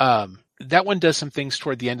because, that one does some things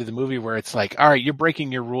toward the end of the movie where it's like, all right, you're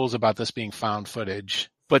breaking your rules about this being found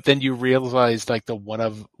footage. But then you realize like one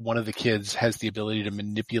of the kids has the ability to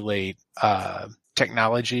manipulate,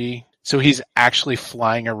 technology. So he's actually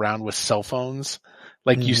flying around with cell phones.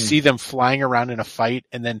 Like you see them flying around in a fight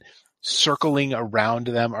and then circling around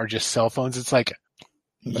them are just cell phones. It's like,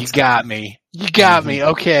 you got me. You got me.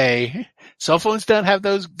 Okay. Cell phones don't have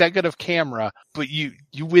that good of camera, but you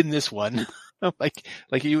win this one.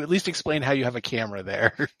 like you at least explain how you have a camera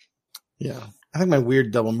there. Yeah. I think my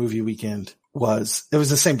weird double movie weekend it was the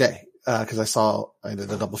same day. Cause I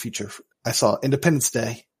did a double feature. I saw Independence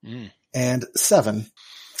Day and Seven,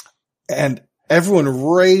 and everyone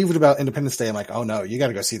raved about Independence Day. I'm like, oh no, you got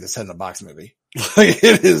to go see this Head in the Box movie.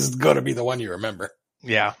 It is going to be the one you remember.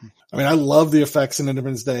 Yeah. I mean, I love the effects in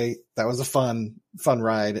Independence Day. That was a fun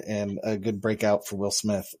ride and a good breakout for Will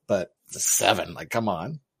Smith, but the Seven, like, come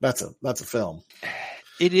on. That's a film.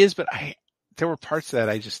 It is, but there were parts that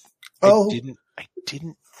I didn't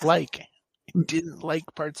like. I didn't like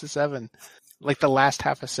parts of Seven. Like the last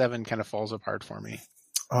half of Seven kind of falls apart for me.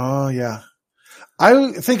 Oh yeah.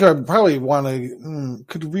 I think I probably want to,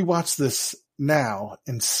 could rewatch this now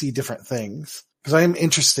and see different things. Cause I am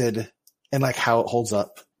interested in like how it holds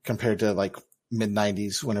up compared to like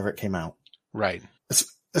mid-90s whenever it came out. Right.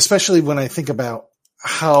 Especially when I think about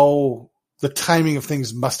how the timing of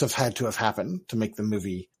things must have had to have happened to make the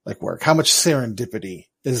movie like work. How much serendipity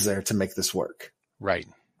is there to make this work? Right.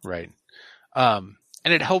 And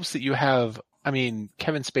it helps that you have, I mean,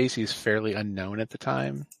 Kevin Spacey is fairly unknown at the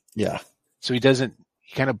time. Yeah. So he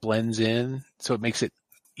kind of blends in. So it makes it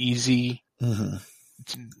easy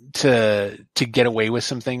to get away with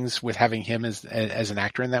some things with having him as an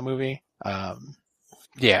actor in that movie.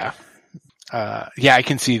 Yeah, I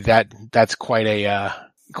can see that. That's quite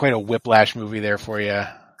a whiplash movie there for you.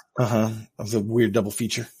 That was a weird double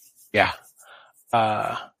feature. Yeah.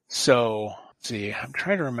 So let's see, I'm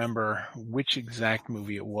trying to remember which exact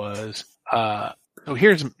movie it was. So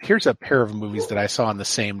here's a pair of movies that I saw on the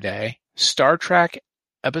same day. Star Trek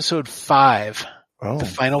Episode 5, The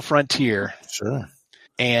Final Frontier. Sure.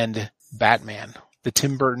 And Batman, the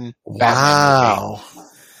Tim Burton Batman movie.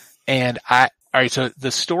 And all right, so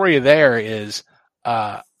the story there is,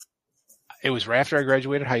 it was right after I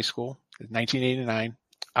graduated high school, 1989.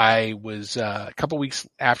 I was, a couple weeks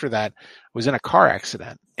after that, was in a car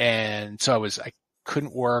accident. And so I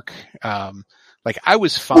couldn't work. Like I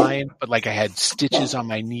was fine, but like I had stitches on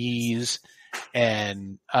my knees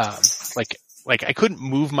and, like I couldn't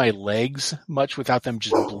move my legs much without them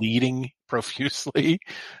just bleeding profusely.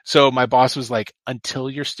 So my boss was like, until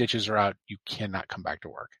your stitches are out, you cannot come back to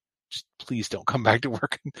work. Just please don't come back to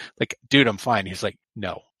work. Like, dude, I'm fine. He's like,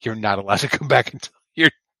 no, you're not allowed to come back until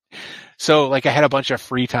you're. So like I had a bunch of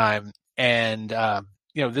free time and,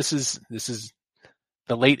 this is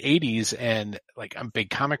the late 80s and like I'm a big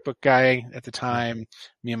comic book guy at the time.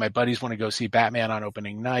 Me and my buddies want to go see Batman on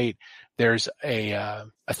opening night. There's a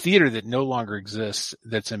theater that no longer exists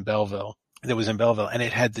that was in Belleville, and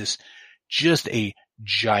it had just a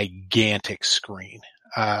gigantic screen,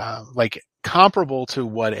 like comparable to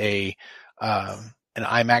what an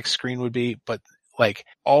IMAX screen would be, but like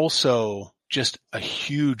also just a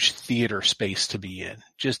huge theater space to be in.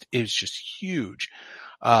 It was just huge.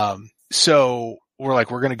 So we're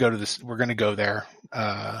like, we're going to go there,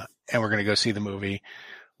 and we're going to go see the movie.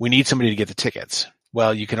 We need somebody to get the tickets.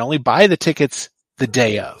 Well, you can only buy the tickets the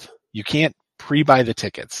day of. You can't pre-buy the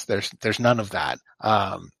tickets. There's none of that.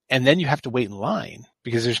 And then you have to wait in line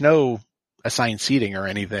because there's no assigned seating or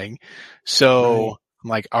anything. So I'm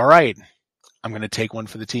like, all right, I'm going to take one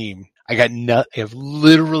for the team. I have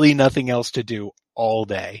literally nothing else to do all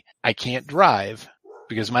day. I can't drive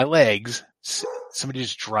because my legs, somebody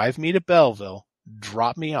just drive me to Belleville,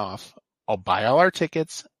 drop me off. I'll buy all our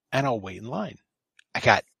tickets and I'll wait in line. I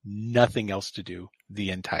got nothing else to do the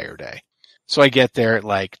entire day. So I get there at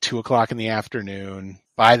like 2:00 in the afternoon,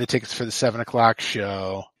 buy the tickets for the 7:00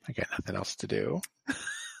 show. I got nothing else to do.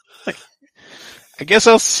 I guess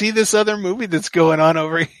I'll see this other movie that's going on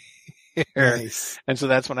over here. Nice. And so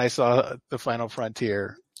that's when I saw The Final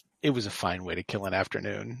Frontier. It was a fine way to kill an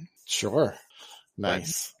afternoon. Sure.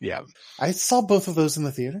 Nice. But, yeah. I saw both of those in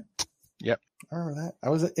the theater. Yep. I remember that. I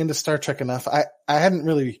was into Star Trek enough. I hadn't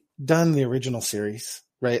really done the original series,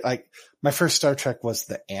 right? Like my first Star Trek was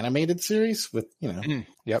the animated series with,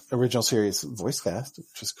 Yep. original series voice cast,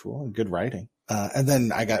 which was cool and good writing. And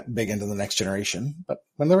then I got big into the Next Generation, but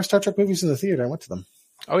when there were Star Trek movies in the theater, I went to them.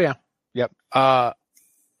 Oh yeah. Yep.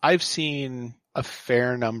 I've seen a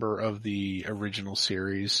fair number of the original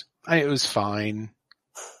series. It was fine.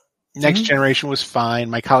 Next Generation was fine.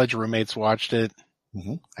 My college roommates watched it.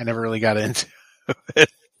 Mm-hmm. I never really got into it.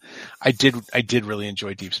 I did really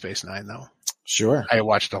enjoy Deep Space Nine though. Sure. I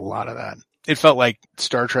watched a lot of that. It felt like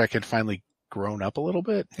Star Trek had finally grown up a little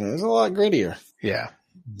bit. It was a lot grittier. Yeah.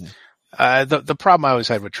 Mm-hmm. The problem I always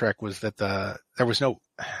had with Trek was that there was no,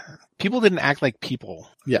 people didn't act like people.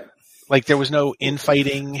 Yeah. Like there was no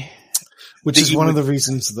infighting. Which is one of the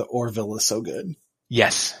reasons the Orville is so good.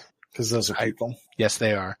 Yes. Because those are people. Yes,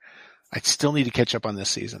 they are. I still need to catch up on this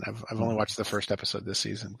season. I've only watched the first episode this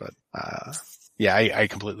season, but, yeah, I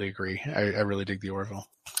completely agree. I really dig the Orville.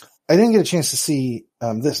 I didn't get a chance to see,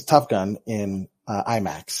 this Top Gun in,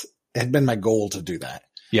 IMAX. It had been my goal to do that.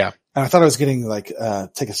 Yeah. And I thought I was getting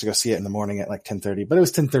tickets to go see it in the morning at like 10:30, but it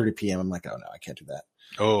was 10:30 PM. I'm like, oh no, I can't do that.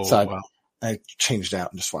 Oh, so wow. I changed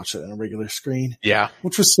out and just watched it on a regular screen. Yeah.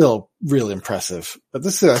 Which was still really impressive, but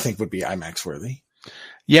this I think would be IMAX worthy.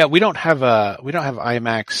 Yeah. We don't have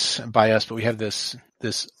IMAX by us, but we have this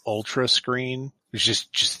ultra screen. It's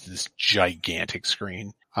just this gigantic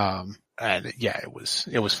screen. And yeah, it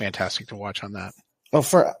was fantastic to watch on that. Well,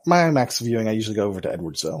 for my IMAX viewing, I usually go over to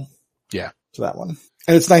Edwardsville. Yeah. To that one.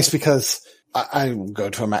 And it's nice because I go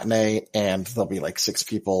to a matinee and there'll be like 6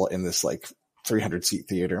 people in this like 300 seat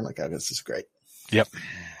theater. I'm like, oh, this is great. Yep.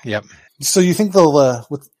 Yep. So you think they'll,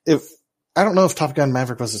 I don't know if Top Gun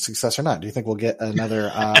Maverick was a success or not. Do you think we'll get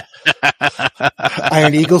another,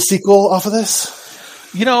 Iron Eagle sequel off of this?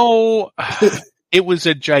 It was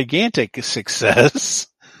a gigantic success.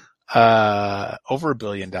 Over $1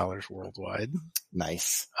 billion worldwide.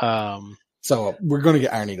 Nice. So we're going to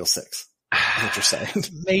get Iron Eagle 6. Is what you're saying?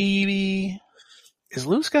 Maybe. Is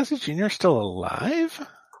Louis Gossett Jr. still alive?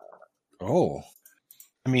 Oh.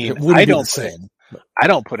 I mean, I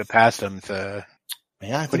don't put it past him to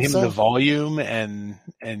put him in the volume and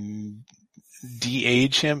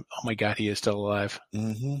de-age him. Oh my God, he is still alive.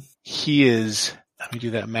 Mm-hmm. He is, let me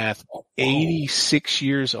do that math, 86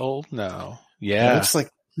 years old? No. Yeah. It looks like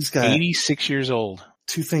he's got 86 years old.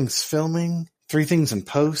 2 things filming, 3 things in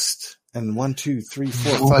post, and 1, 2, 3,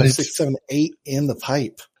 4, 5, 6, 7, 8 in the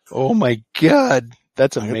pipe. Oh my God.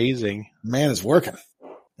 That's amazing. Man is working.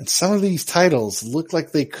 And some of these titles look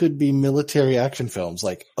like they could be military action films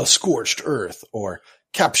like A Scorched Earth or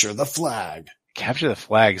Capture the Flag. Capture the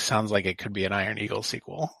Flag sounds like it could be an Iron Eagle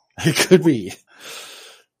sequel. It could be.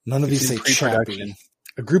 None of these say Chappie.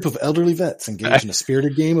 A group of elderly vets engage in a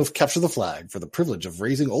spirited game of Capture the Flag for the privilege of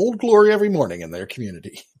raising Old Glory every morning in their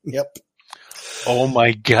community. Yep. Oh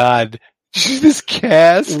my God. This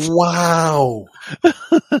cast. Wow.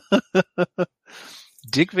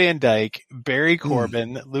 Dick Van Dyke, Barry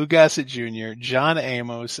Corbin, Lou Gossett Jr., John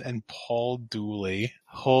Amos, and Paul Dooley.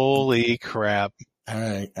 Holy crap. All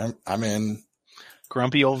right. I'm in.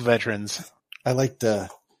 Grumpy old veterans. I liked, what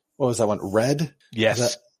was that one? Red?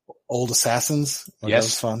 Yes. Old Assassins? Oh, yes. That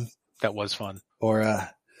was fun. That was fun. Or,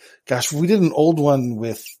 gosh, we did an old one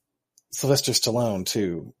with Sylvester Stallone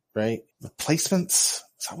too, right? Replacements?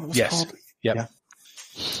 Is that what it was called? Yep. Yeah.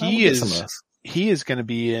 He is going to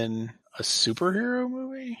be in a superhero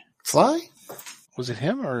movie. Sly? Was it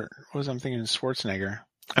him or was I'm thinking Schwarzenegger?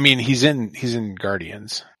 I mean, he's in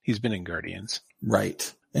Guardians. He's been in Guardians.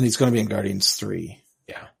 Right. And he's going to be in Guardians 3.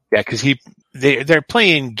 Yeah. Yeah. Cause they're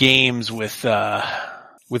playing games with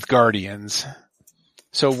Guardians.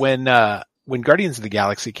 So when Guardians of the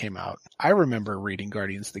Galaxy came out, I remember reading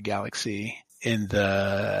Guardians of the Galaxy in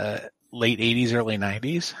the late 80s, early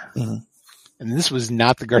 90s. Mm-hmm. And this was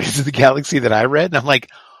not the Guardians of the Galaxy that I read. And I'm like,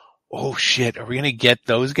 oh shit, are we going to get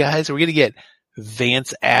those guys? Are we going to get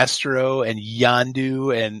Vance Astro and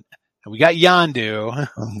Yondu? And we got Yondu,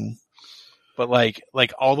 Mm-hmm. but like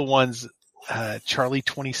all the ones, Charlie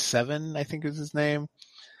 27, I think is his name.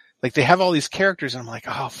 like they have all these characters and I'm like,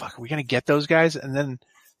 oh fuck, are we going to get those guys? And then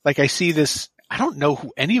like I see this, I don't know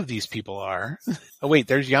who any of these people are. Oh wait,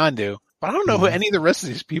 there's Yondu, but I don't know who any of the rest of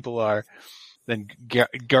these people are. Then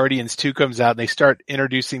Guardians 2 comes out and they start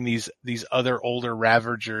introducing these other older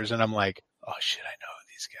Ravagers and I'm like, oh shit, I know who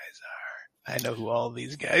these guys are. I know who all of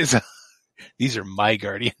these guys are. These are my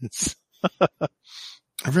Guardians. I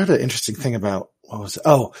read an interesting thing about, what was it?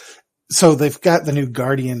 Oh, so they've got the new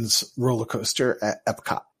Guardians roller coaster at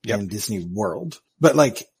Epcot in Disney World. But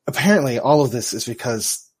like, apparently all of this is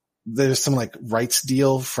because there's some like rights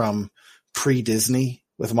deal from pre-Disney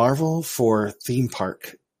with Marvel for theme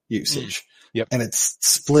park usage. Yep. And it's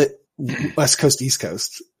split West Coast, East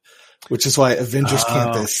Coast, which is why Avengers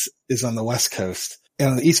Campus is on the West Coast. And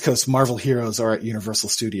on the East Coast, Marvel Heroes are at Universal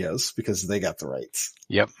Studios because they got the rights.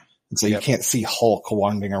 Yep. And so you can't see Hulk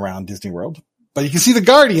wandering around Disney World, but you can see the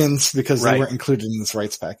Guardians because they weren't included in this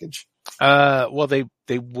rights package. Well,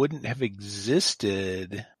 they wouldn't have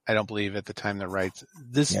existed, I don't believe, at the time the rights.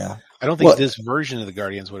 I don't think this version of the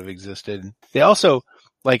Guardians would have existed. They also,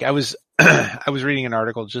 like, I was reading an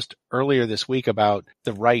article just earlier this week about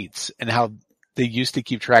the rights and how they used to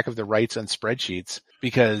keep track of the rights on spreadsheets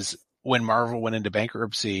because when Marvel went into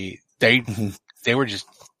bankruptcy, they were just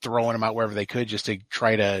throwing them out wherever they could just to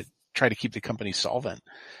try to keep the company solvent.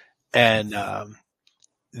 And,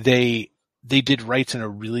 they did rights in a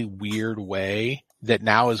really weird way that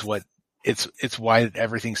now is what it's why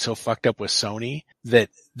everything's so fucked up with Sony, that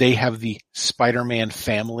they have the Spider-Man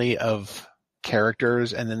family of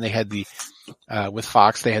characters. And then they had with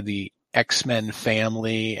Fox, they had the X-Men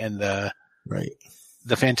family and the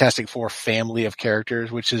Fantastic Four family of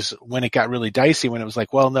characters, which is when it got really dicey, when it was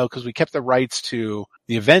like, well, no, because we kept the rights to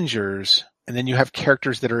the Avengers, and then you have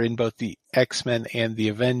characters that are in both the X-Men and the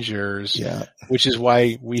Avengers, which is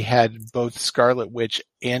why we had both Scarlet Witch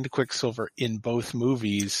and Quicksilver in both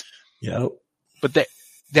movies. Yep. But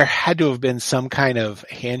there had to have been some kind of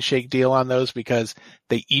handshake deal on those because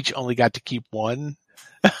they each only got to keep one.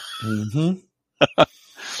 Which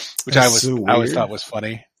I always thought was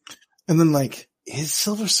funny. And then like, is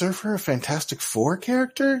Silver Surfer a Fantastic Four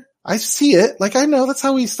character? I see it. Like, I know that's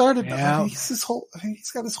how he started. Yeah. He's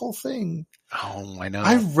got this whole thing. Oh, I know.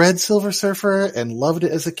 I read Silver Surfer and loved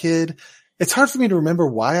it as a kid. It's hard for me to remember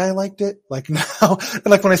why I liked it. Like now, and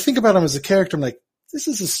like when I think about him as a character, I'm like, this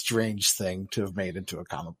is a strange thing to have made into a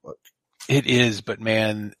comic book. It is, but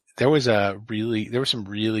man, there were some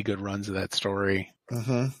really good runs of that story.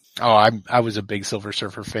 Mm-hmm. Oh, I was a big Silver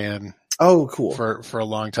Surfer fan. Oh, cool. For a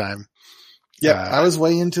long time. Yeah, I was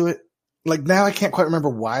way into it. Like now I can't quite remember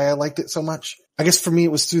why I liked it so much. I guess for me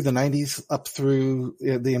it was through the 90s up through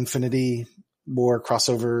the Infinity War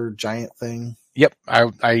crossover giant thing. Yep.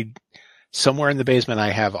 I somewhere in the basement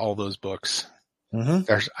I have all those books.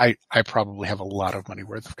 Mm-hmm. I probably have a lot of money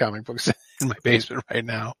worth of comic books in my basement right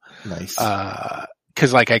now. Nice.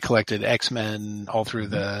 Cause like I collected X-Men all through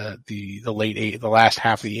the last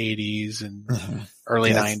half of the 80s and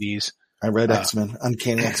early 90s. I read X-Men,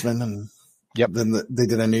 Uncanny X-Men, and then they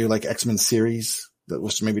did a new like X-Men series that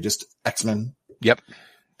was maybe just X-Men. Yep.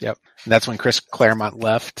 And that's when Chris Claremont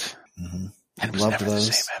left. Mm-hmm. And it was loved never those.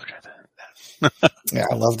 the same after that. Yeah,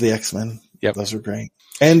 I loved the X-Men. Yep. Those were great.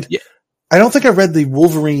 And I don't think I read the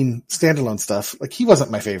Wolverine standalone stuff. Like he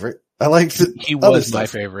wasn't my favorite. I liked it. He was my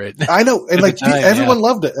favorite. I know. And like everyone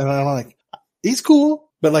loved it. And I'm like, he's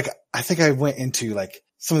cool. But like, I think I went into like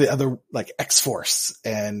some of the other like X-Force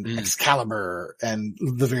and Excalibur and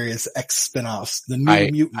the various X spinoffs, the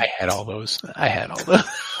New Mutant. I had all those. I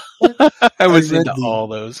was into all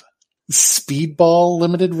those. Speedball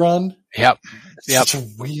limited run. Yep. Such a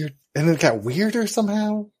weird, and then it got weirder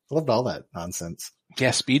somehow. I loved all that nonsense. Yeah,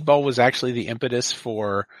 Speedball was actually the impetus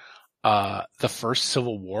for the first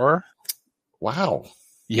Civil War. Wow.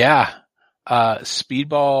 Yeah.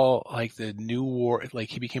 Speedball, like the New War, like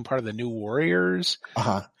he became part of the New Warriors.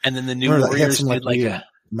 And then the New Warriors did like a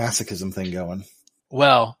masochism thing going.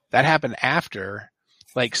 Well, that happened after.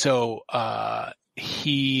 Like, so,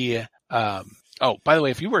 he, oh, by the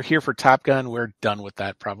way, if you were here for Top Gun, we're done with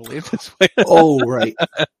that probably at this point. Oh, right.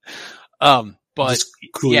 But just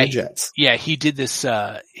cool jets. Yeah, he did this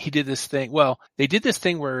thing. Well, they did this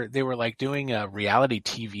thing where they were like doing a reality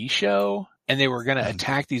TV show and they were going to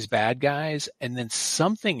attack these bad guys. And then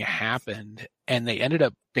something happened and they ended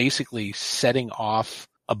up basically setting off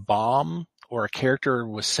a bomb, or a character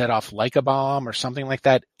was set off like a bomb or something like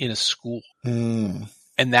that in a school. And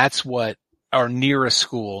that's what, or near a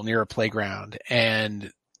school, near a playground.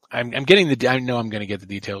 And I know I'm going to get the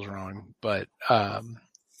details wrong, but,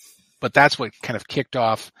 but that's what kind of kicked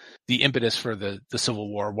off the impetus for the Civil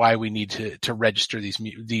War, why we need to register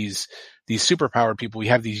these superpowered people. We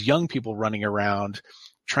have these young people running around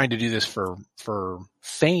trying to do this for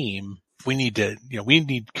fame. We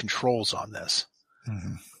need controls on this.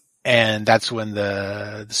 Mm-hmm. And that's when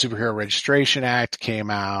the Superhero Registration Act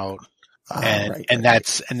came out. And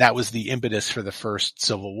that was the impetus for the first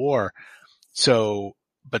Civil War. So,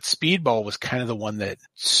 but Speedball was kind of the one that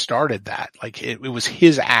started that. Like it was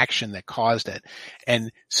his action that caused it.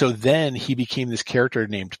 And so then he became this character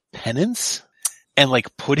named Penance and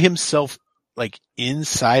like put himself like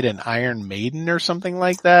inside an Iron Maiden or something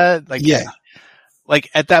like that. Like, yeah. Like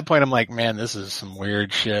at that point, I'm like, man, this is some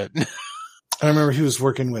weird shit. I remember he was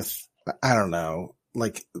working with, I don't know,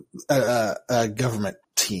 like a government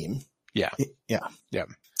team. Yeah. Yeah. Yeah.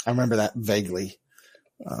 I remember that vaguely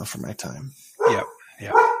from my time. Yeah.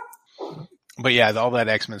 Yeah. But yeah, all that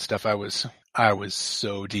X-Men stuff, I was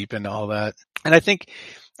so deep into all that. And I think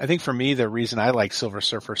for me, the reason I like Silver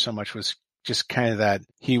Surfer so much was just kind of that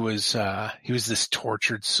he was this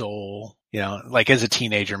tortured soul, you know, like as a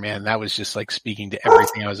teenager, man, that was just like speaking to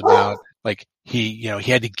everything I was about. Like he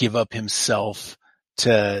had to give up himself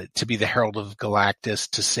to be the Herald of Galactus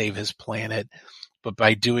to save his planet. But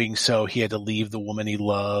by doing so, he had to leave the woman he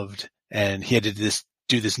loved and he had to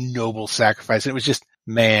do this noble sacrifice. And it was just,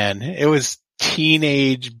 man, it was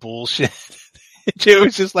teenage bullshit. It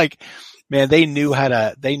was just like, man, they knew how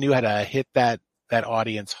to hit that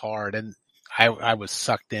audience hard. And I was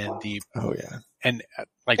sucked in deep. Oh yeah. And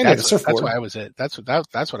like, that's why I was it. That's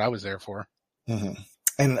what I was there for. Mm-hmm.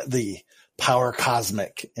 And the power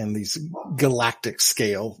cosmic and these galactic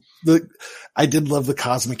scale. I did love the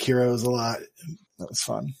Cosmic Heroes a lot. That was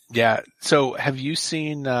fun. Yeah. So have you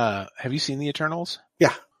seen the Eternals?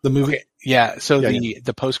 Yeah. The movie. Okay. Yeah. So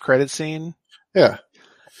the post credit scene. Yeah.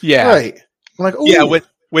 Yeah. Right. I'm like, oh yeah.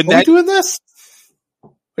 When are we doing this?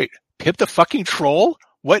 Wait, Pip the fucking troll?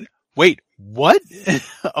 What? Wait, what?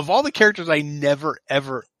 Of all the characters I never,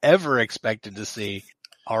 ever, ever expected to see.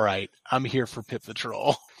 All right. I'm here for Pip the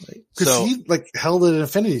Troll. Because he like held an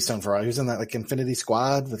Infinity Stone for a while. He was in that like Infinity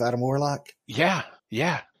Squad with Adam Warlock. Yeah.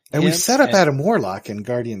 Yeah. And we set up Adam Warlock in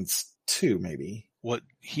Guardians 2, maybe. What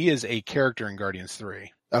he is a character in Guardians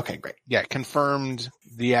 3. Okay, great. Yeah, confirmed.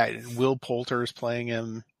 Will Poulter is playing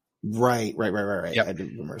him. Right. Yep. I do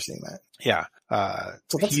remember seeing that. Yeah.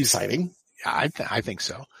 So that's exciting. Yeah, I think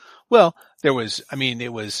so. Well, it was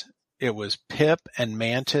Pip and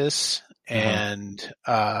Mantis and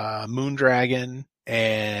Moondragon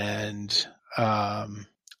and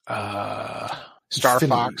Star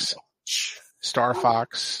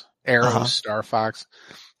Fox, Arrow, Star Fox,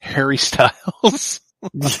 Harry Styles.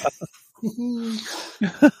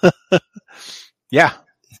 Yeah.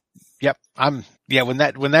 Yep. When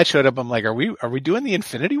that showed up, I'm like, are we doing the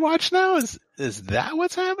Infinity Watch now? Is that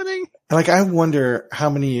what's happening? Like, I wonder how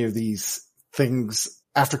many of these things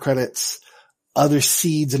after credits, other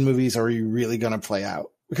seeds in movies are you really going to play out?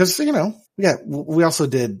 Because, you know, we also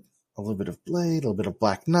did a little bit of Blade, a little bit of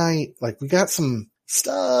Black Knight. Like, we got some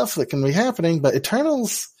stuff that can be happening, but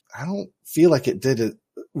Eternals, I don't feel like it did it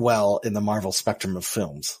well in the Marvel spectrum of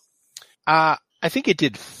films. I think it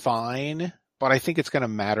did fine, but I think it's going to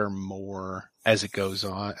matter more as it goes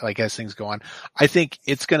on, like as things go on. I think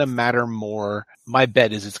it's going to matter more. My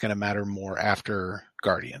bet is it's going to matter more after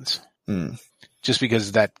Guardians. Just because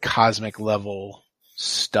of that cosmic level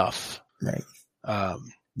stuff. Right.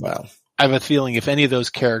 Wow. I have a feeling if any of those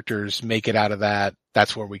characters make it out of that,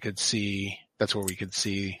 that's where we could see that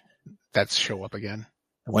show up again.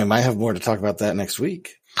 We might have more to talk about that next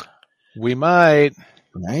week. We might.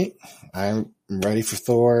 Right. I'm ready for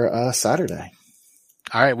Thor Saturday.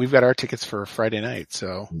 All right. We've got our tickets for Friday night.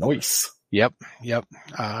 So nice. Yep.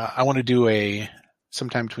 I want to do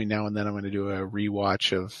sometime between now and then, I'm going to do a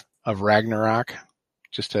rewatch of Ragnarok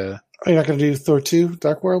just to. Are you not going to do Thor 2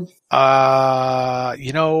 Dark World?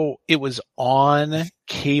 It was on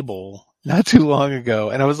cable not too long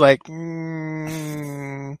ago and I was like,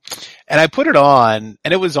 and I put it on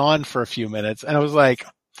and it was on for a few minutes and I was like,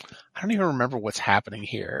 I don't even remember what's happening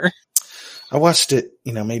here. I watched it,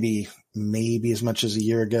 maybe as much as a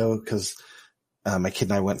year ago because my kid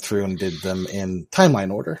and I went through and did them in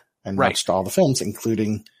timeline order and watched all the films,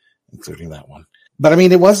 including that one. But I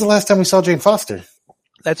mean, it was the last time we saw Jane Foster.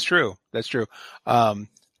 That's true. And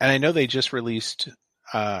I know they just released,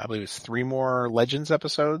 I believe it's 3 more Legends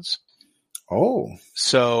episodes. Oh.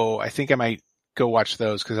 So I think I might go watch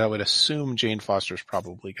those because I would assume Jane Foster's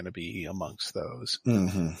probably going to be amongst those.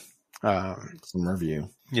 Mm-hmm. Some review.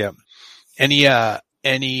 Yeah. Any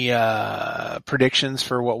predictions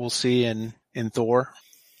for what we'll see in Thor?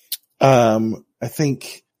 I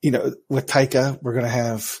think with Taika, we're going to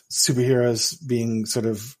have superheroes being sort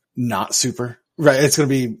of not super, right? It's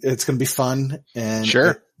going to be fun, and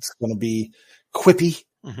Sure. it's going to be quippy.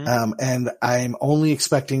 Mm-hmm. And I'm only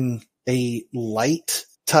expecting a light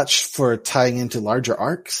touch for tying into larger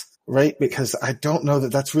arcs, right? Because I don't know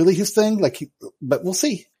that that's really his thing. But we'll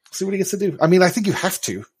see. See what he gets to do. I mean, I think you have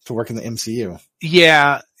to work in the MCU.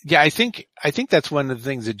 Yeah. I think that's one of the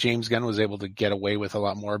things that James Gunn was able to get away with a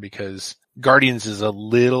lot more, because Guardians is a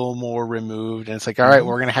little more removed, and it's like, all right,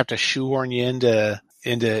 we're going to have to shoehorn you into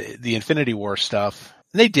the Infinity War stuff.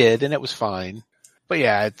 And they did, and it was fine. But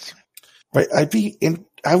yeah, it's right.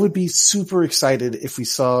 I would be super excited if we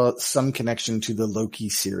saw some connection to the Loki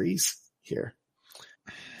series here.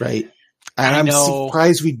 Right. And I'm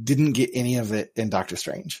surprised we didn't get any of it in Doctor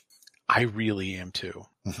Strange. I really am too.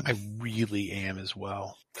 Mm-hmm. I really am as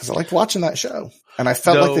well. Because I liked watching that show. And I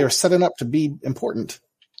felt like they were setting up to be important.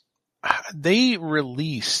 They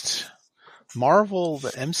released Marvel, the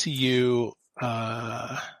MCU,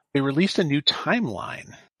 they released a new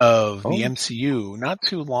timeline of the MCU not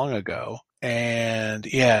too long ago. And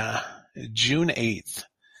yeah, June 8th.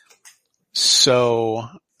 So,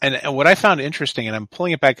 and what I found interesting, and I'm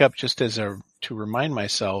pulling it back up just to remind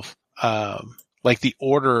myself, like the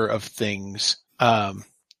order of things,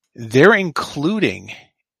 they're including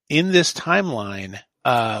in this timeline,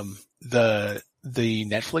 the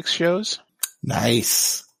Netflix shows.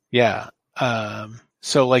 Nice. Yeah.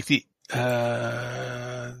 So like the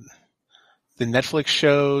Netflix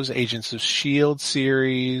shows, Agents of S.H.I.E.L.D.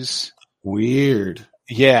 series. Weird.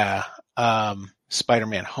 Yeah.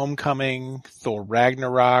 Spider-Man Homecoming, Thor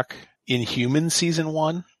Ragnarok, Inhumans season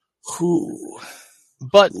 1. Ooh.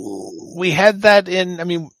 But we had that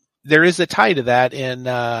there is a tie to that in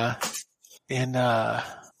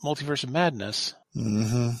Multiverse of Madness.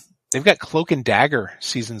 Mm-hmm. They've got Cloak and Dagger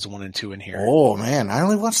seasons 1 and 2 in here. Oh man, I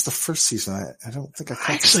only watched the first season. I don't think I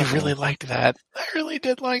actually really liked that. I really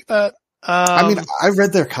did like that. I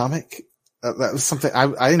read their comic. That was something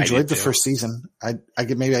I enjoyed the first season. I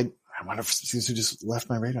wonder if season 2 just left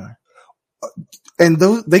my radar. And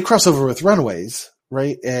they cross over with Runaways,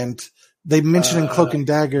 right? And they mention in Cloak and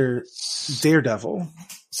Dagger Daredevil.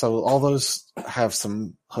 So all those have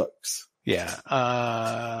some hooks.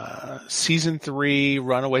 Yeah. Season 3,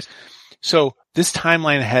 Runaways. So this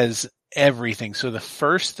timeline has everything. So the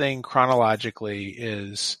first thing chronologically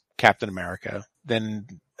is Captain America, then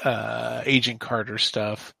Agent Carter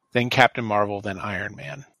stuff, then Captain Marvel, then Iron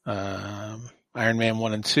Man. Iron Man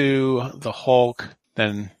 1 and 2, the Hulk,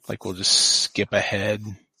 then we'll just skip ahead.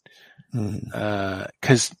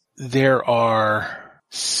 Cause there are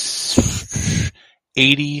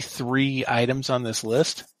 83 items on this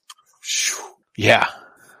list. Yeah.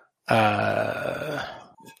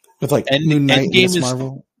 With Moon Knight and Miss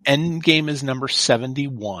Marvel. Endgame is number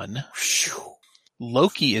 71.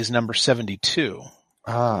 Loki is number 72.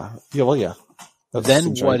 Yeah, well, yeah.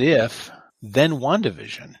 Then What If, then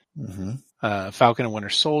WandaVision. Mm-hmm. Falcon and Winter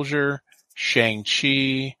Soldier,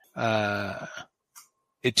 Shang-Chi,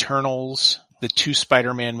 Eternals, the 2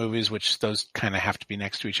 Spider-Man movies, which those kind of have to be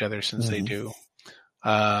next to each other since they do.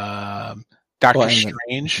 Doctor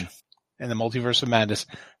Strange and the Multiverse of Madness,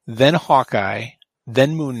 then Hawkeye,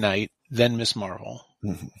 then Moon Knight, then Miss Marvel.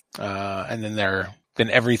 Mm-hmm. And then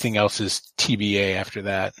everything else is TBA after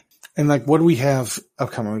that. And what do we have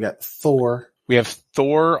upcoming? We got Thor. We have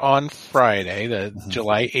Thor on Friday,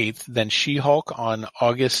 July 8th, then She-Hulk on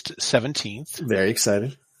August 17th. Very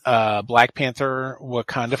excited. Black Panther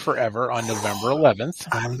Wakanda Forever on November 11th.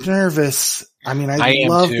 I'm nervous. I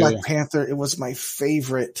love Black Panther. It was my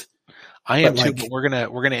favorite. I am too, but we're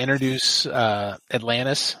gonna introduce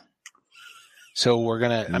Atlantis. So we're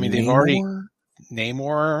gonna they've already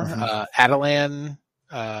Namor, Attilan,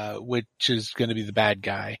 which is gonna be the bad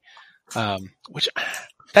guy. Which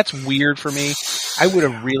that's weird for me. I would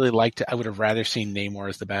have rather seen Namor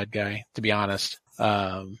as the bad guy, to be honest.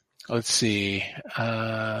 Let's see.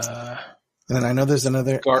 And then I know there's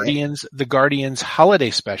another the Guardians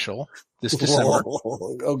holiday special this December.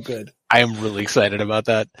 Oh, good. I am really excited about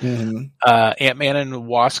that. Mm-hmm. Ant-Man and the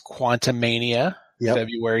Wasp Quantumania,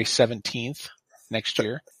 February 17th next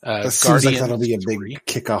year. It seems like that'll be a big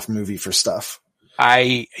kickoff movie for stuff.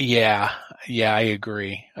 I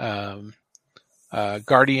agree.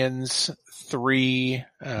 Guardians 3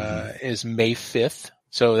 is May 5th.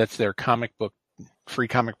 So that's their free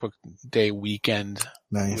comic book day weekend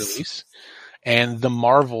release. And the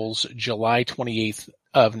Marvels July 28th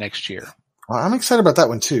of next year. Well, I'm excited about that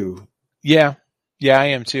one too. Yeah, I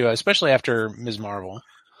am too, especially after Ms. Marvel.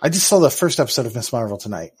 I just saw the first episode of Ms. Marvel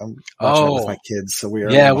tonight. I'm watching it with my kids, so we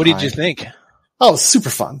are. Yeah, what did you think? Oh,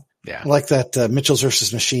 super fun. Yeah. I like that Mitchell's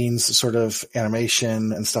versus Machines sort of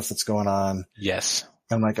animation and stuff that's going on. Yes.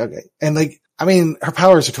 I'm like, okay. And like, I mean, her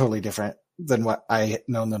powers are totally different than what I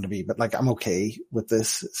known them to be, but like, I'm okay with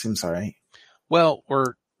this. It seems all right. Well,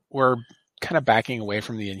 we're kind of backing away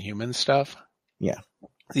from the Inhumans stuff. Yeah.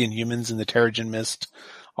 The Inhumans and the Terrigen Mist,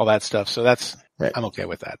 all that stuff. So that's, Right. I'm okay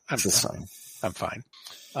with that. This is fine. I'm fine.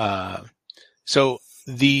 So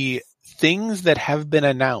the things that have been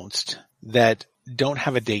announced that don't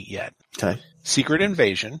have a date yet. Okay. Secret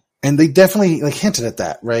Invasion. And they definitely like hinted at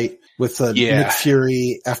that, right? With the Yeah. Nick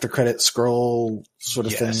Fury after credit scroll sort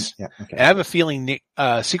of Yes. thing. Yeah. Okay. And I have a feeling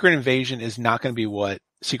Secret Invasion is not going to be what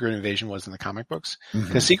Secret Invasion was in the comic books.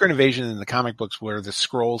 Because Secret Invasion in the comic books, where the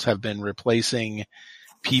Skrulls have been replacing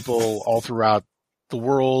people all throughout the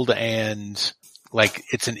world, and like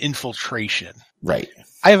it's an infiltration. Right.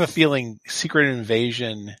 I have a feeling this Secret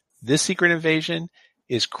Invasion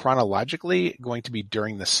is chronologically going to be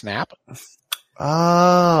during the snap.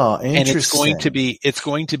 Oh, interesting. And it's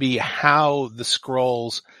going to be how the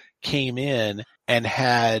Skrulls came in and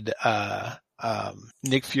had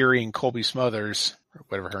Nick Fury and Colby Smulders,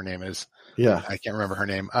 whatever her name is. Yeah. I can't remember her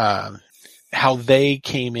name. How they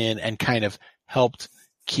came in and kind of helped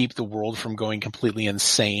keep the world from going completely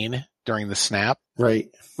insane during the snap. Right.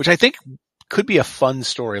 Which I think could be a fun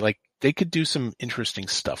story. Like they could do some interesting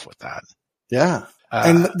stuff with that. Yeah.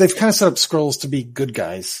 And they've kind of set up Skrulls to be good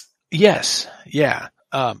guys. Yes. Yeah.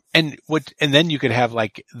 And then you could have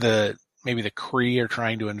like maybe the Kree are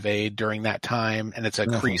trying to invade during that time, and it's a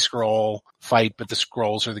Kree Skrull fight, but the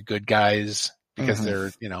Skrulls are the good guys because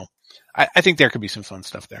they're, I think there could be some fun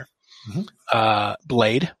stuff there.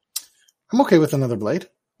 Blade. I'm okay with another Blade.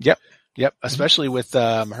 Yep. Especially with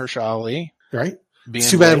Mahershala Ali. Right.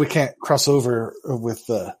 It's too bad we can't cross over with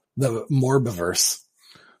the Morbiverse.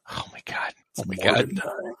 Oh my God.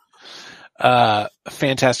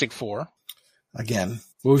 Fantastic Four. Again,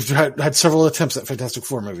 we've had several attempts at Fantastic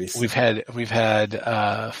Four movies. We've had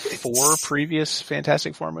 4 previous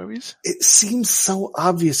Fantastic Four movies. It seems so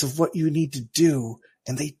obvious of what you need to do,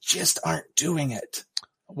 and they just aren't doing it.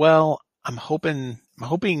 Well, I'm hoping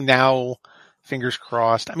now, fingers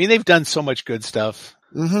crossed. I mean, they've done so much good stuff.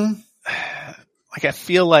 Like I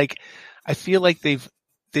feel like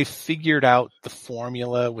they've figured out the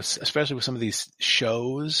formula especially with some of these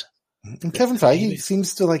shows. And Kevin Feige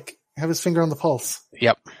seems to like have his finger on the pulse.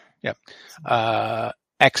 Yep.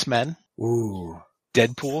 X-Men. Ooh.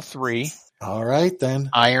 Deadpool 3. All right then.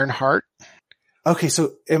 Ironheart. Okay,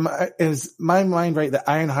 so is my mind right that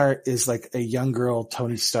Ironheart is like a young girl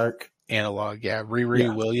Tony Stark analog? Yeah.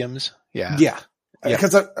 Riri Williams. Yeah. Yeah.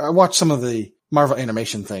 Because I watched some of the Marvel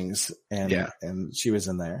animation things, and she was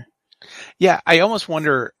in there. Yeah, I almost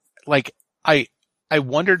wonder, like, I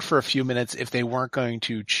wondered for a few minutes if they weren't going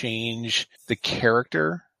to change the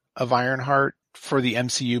character of Ironheart for the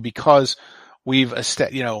MCU, because we've, and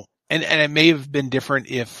it may have been different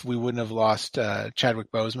if we wouldn't have lost Chadwick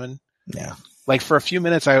Boseman. Yeah. Like for a few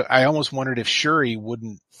minutes, I almost wondered if Shuri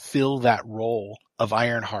wouldn't fill that role of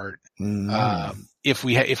Ironheart if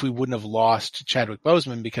we wouldn't have lost Chadwick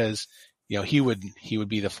Boseman, because he would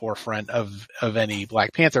be the forefront of any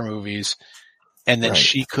Black Panther movies, and then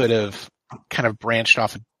she could have kind of branched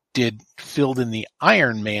off and filled in the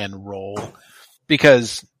Iron Man role,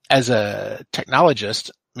 because as a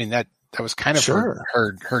technologist, I mean that was kind of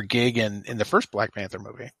her gig in the first Black Panther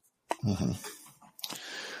movie.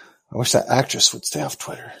 I wish that actress would stay off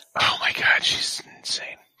Twitter. Oh my God, she's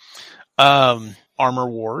insane. Armor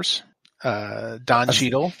Wars, Don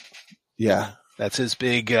Cheadle. Yeah. That's his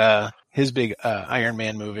big Iron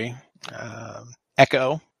Man movie.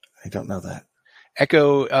 Echo. I don't know that.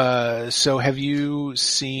 Echo, so have you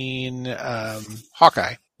seen,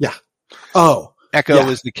 Hawkeye? Yeah. Oh. Echo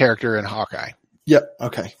is the character in Hawkeye. Yep.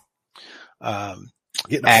 Okay.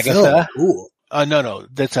 Agatha. Ooh. No,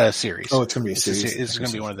 that's a series. Oh, it's going to be a series. It's going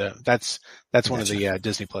to be one of that's one of the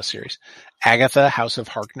Disney Plus series. Agatha, House of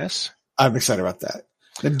Harkness. I'm excited about that.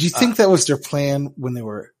 Now, do you think that was their plan when they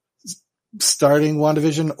were starting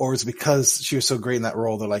WandaVision, or is it because she was so great in that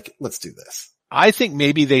role, they're like, let's do this? I think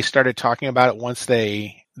maybe they started talking about it once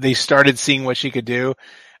they started seeing what she could do.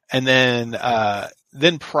 And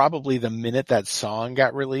then probably the minute that song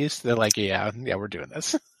got released, they're like, yeah, we're doing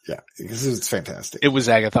this. Yeah, because it's fantastic. It was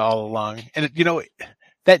Agatha all along. And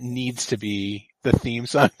that needs to be the theme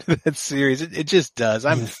song to that series. It just does.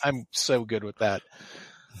 I'm so good with that.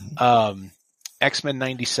 X-Men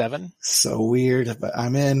 97. So weird, but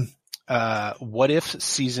I'm in. What If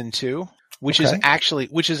Season 2, which is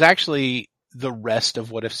actually the rest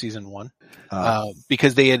of What If Season 1.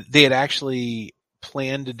 Because they had actually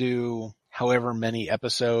planned to do however many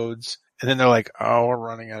episodes, And then they're like, oh, we're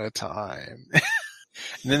running out of time.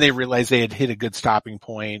 And then they realized they had hit a good stopping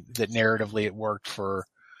point, that narratively it worked for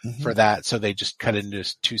that. So they just cut it into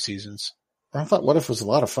 2 seasons. I thought What If was a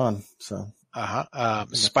lot of fun. So,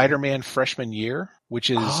 Spider-Man Freshman Year, which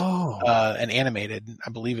is an animated, I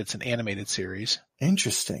believe it's an animated series.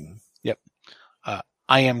 Interesting. Yep.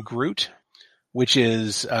 I Am Groot, which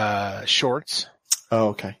is shorts. Oh,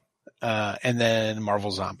 okay. And then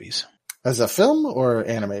Marvel Zombies. As a film or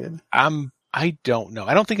animated? I don't know.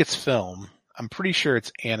 I don't think it's film. I'm pretty sure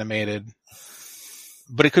it's animated,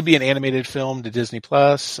 but it could be an animated film to Disney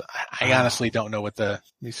Plus. I honestly don't know let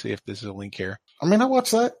me see if this is a link here. I mean, I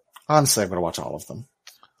watch that. Honestly, I'm going to watch all of them.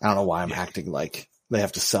 I don't know why I'm acting like they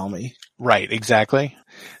have to sell me. Right. Exactly.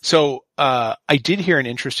 So, I did hear an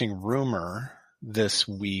interesting rumor this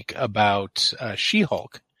week about,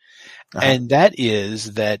 She-Hulk. And that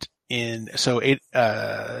is that She-Hulk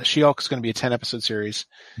is going to be a 10 episode series.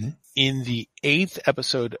 Mm-hmm. In the 8th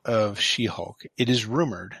episode of She-Hulk, it is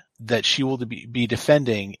rumored that she will be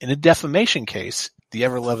defending in a defamation case the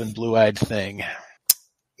ever-loving blue-eyed Thing.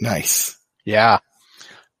 Nice. Yeah.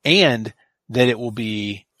 And that it will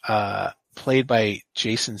be played by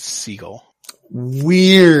Jason Segel.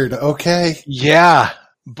 Weird. Okay. Yeah.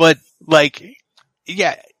 But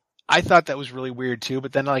I thought that was really weird too,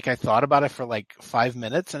 but then I thought about it for 5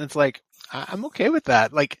 minutes and it's I'm okay with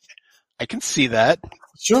that. I can see that.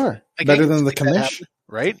 Sure. Better than the commish,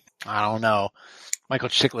 right? I don't know. Michael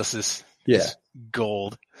Chiklis is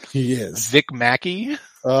gold. He is. Vic Mackey.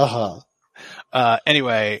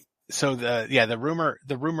 Anyway, so the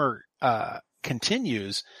rumor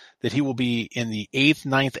continues that he will be in the 8th,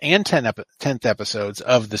 9th, and 10th episodes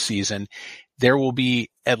of the season. There will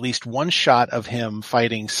be at least one shot of him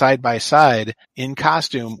fighting side by side in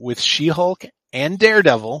costume with She-Hulk and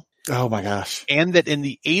Daredevil. Oh my gosh. And that in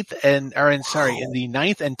the 9th and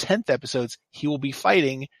 10th episodes, he will be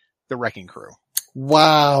fighting the Wrecking Crew.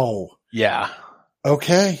 Wow. Yeah.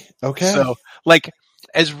 Okay. So,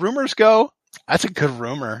 as rumors go, that's a good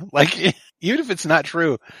rumor. Even if it's not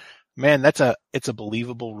true, man, it's a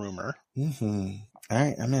believable rumor. Mm-hmm. All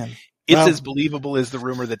right, I'm in. It's as believable as the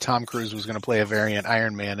rumor that Tom Cruise was going to play a variant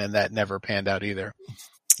Iron Man, and that never panned out either.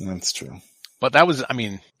 That's true. But that was,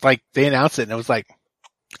 they announced it, and it was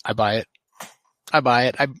I buy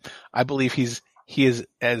it. I believe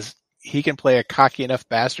he can play a cocky enough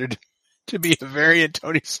bastard to be a variant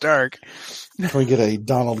Tony Stark. Can we get a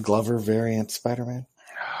Donald Glover variant Spider-Man?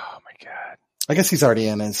 Oh my God. I guess he's already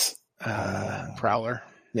in his Prowler.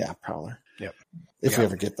 Yeah, Prowler. Yep. If we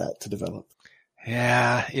ever get that to develop.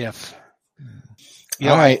 Yeah, if.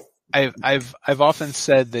 All right. I've often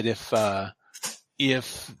said that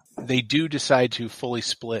if they do decide to fully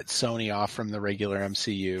split Sony off from the regular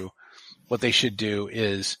MCU, what they should do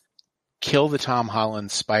is kill the Tom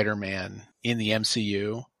Holland Spider-Man in the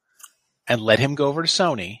MCU and let him go over to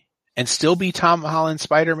Sony and still be Tom Holland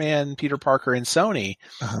Spider-Man, Peter Parker in Sony,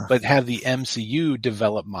 but have the MCU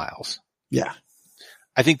develop Miles. Yeah.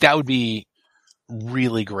 I think that would be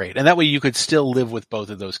really great. And that way you could still live with both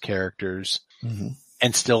of those characters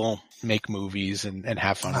and still make movies and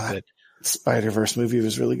have fun with it. Spider-Verse movie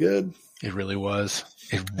was really good. It really was.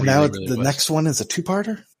 The next one is a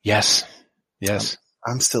 2-parter? Yes.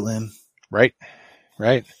 I'm still in. Right.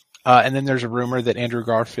 And then there's a rumor that Andrew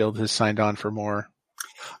Garfield has signed on for more.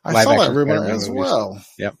 I saw that rumor as well.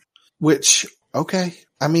 Yep. Which, okay.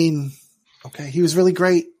 He was really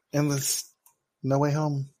great in this No Way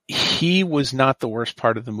Home. He was not the worst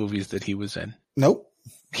part of the movies that he was in. Nope.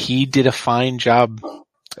 He did a fine job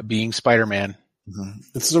being Spider-Man. Mm-hmm.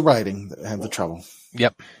 It's the writing that had the trouble.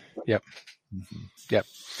 Yep.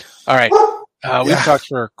 All right. We've talked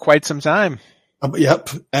for quite some time. Yep.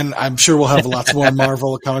 And I'm sure we'll have lots more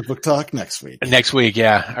Marvel comic book talk next week. Next week,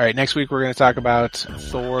 yeah. All right. Next week, we're going to talk about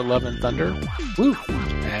Thor, Love and Thunder. Woo.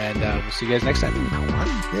 And we'll see you guys next time.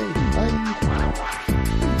 Okay,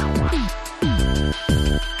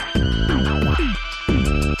 bye.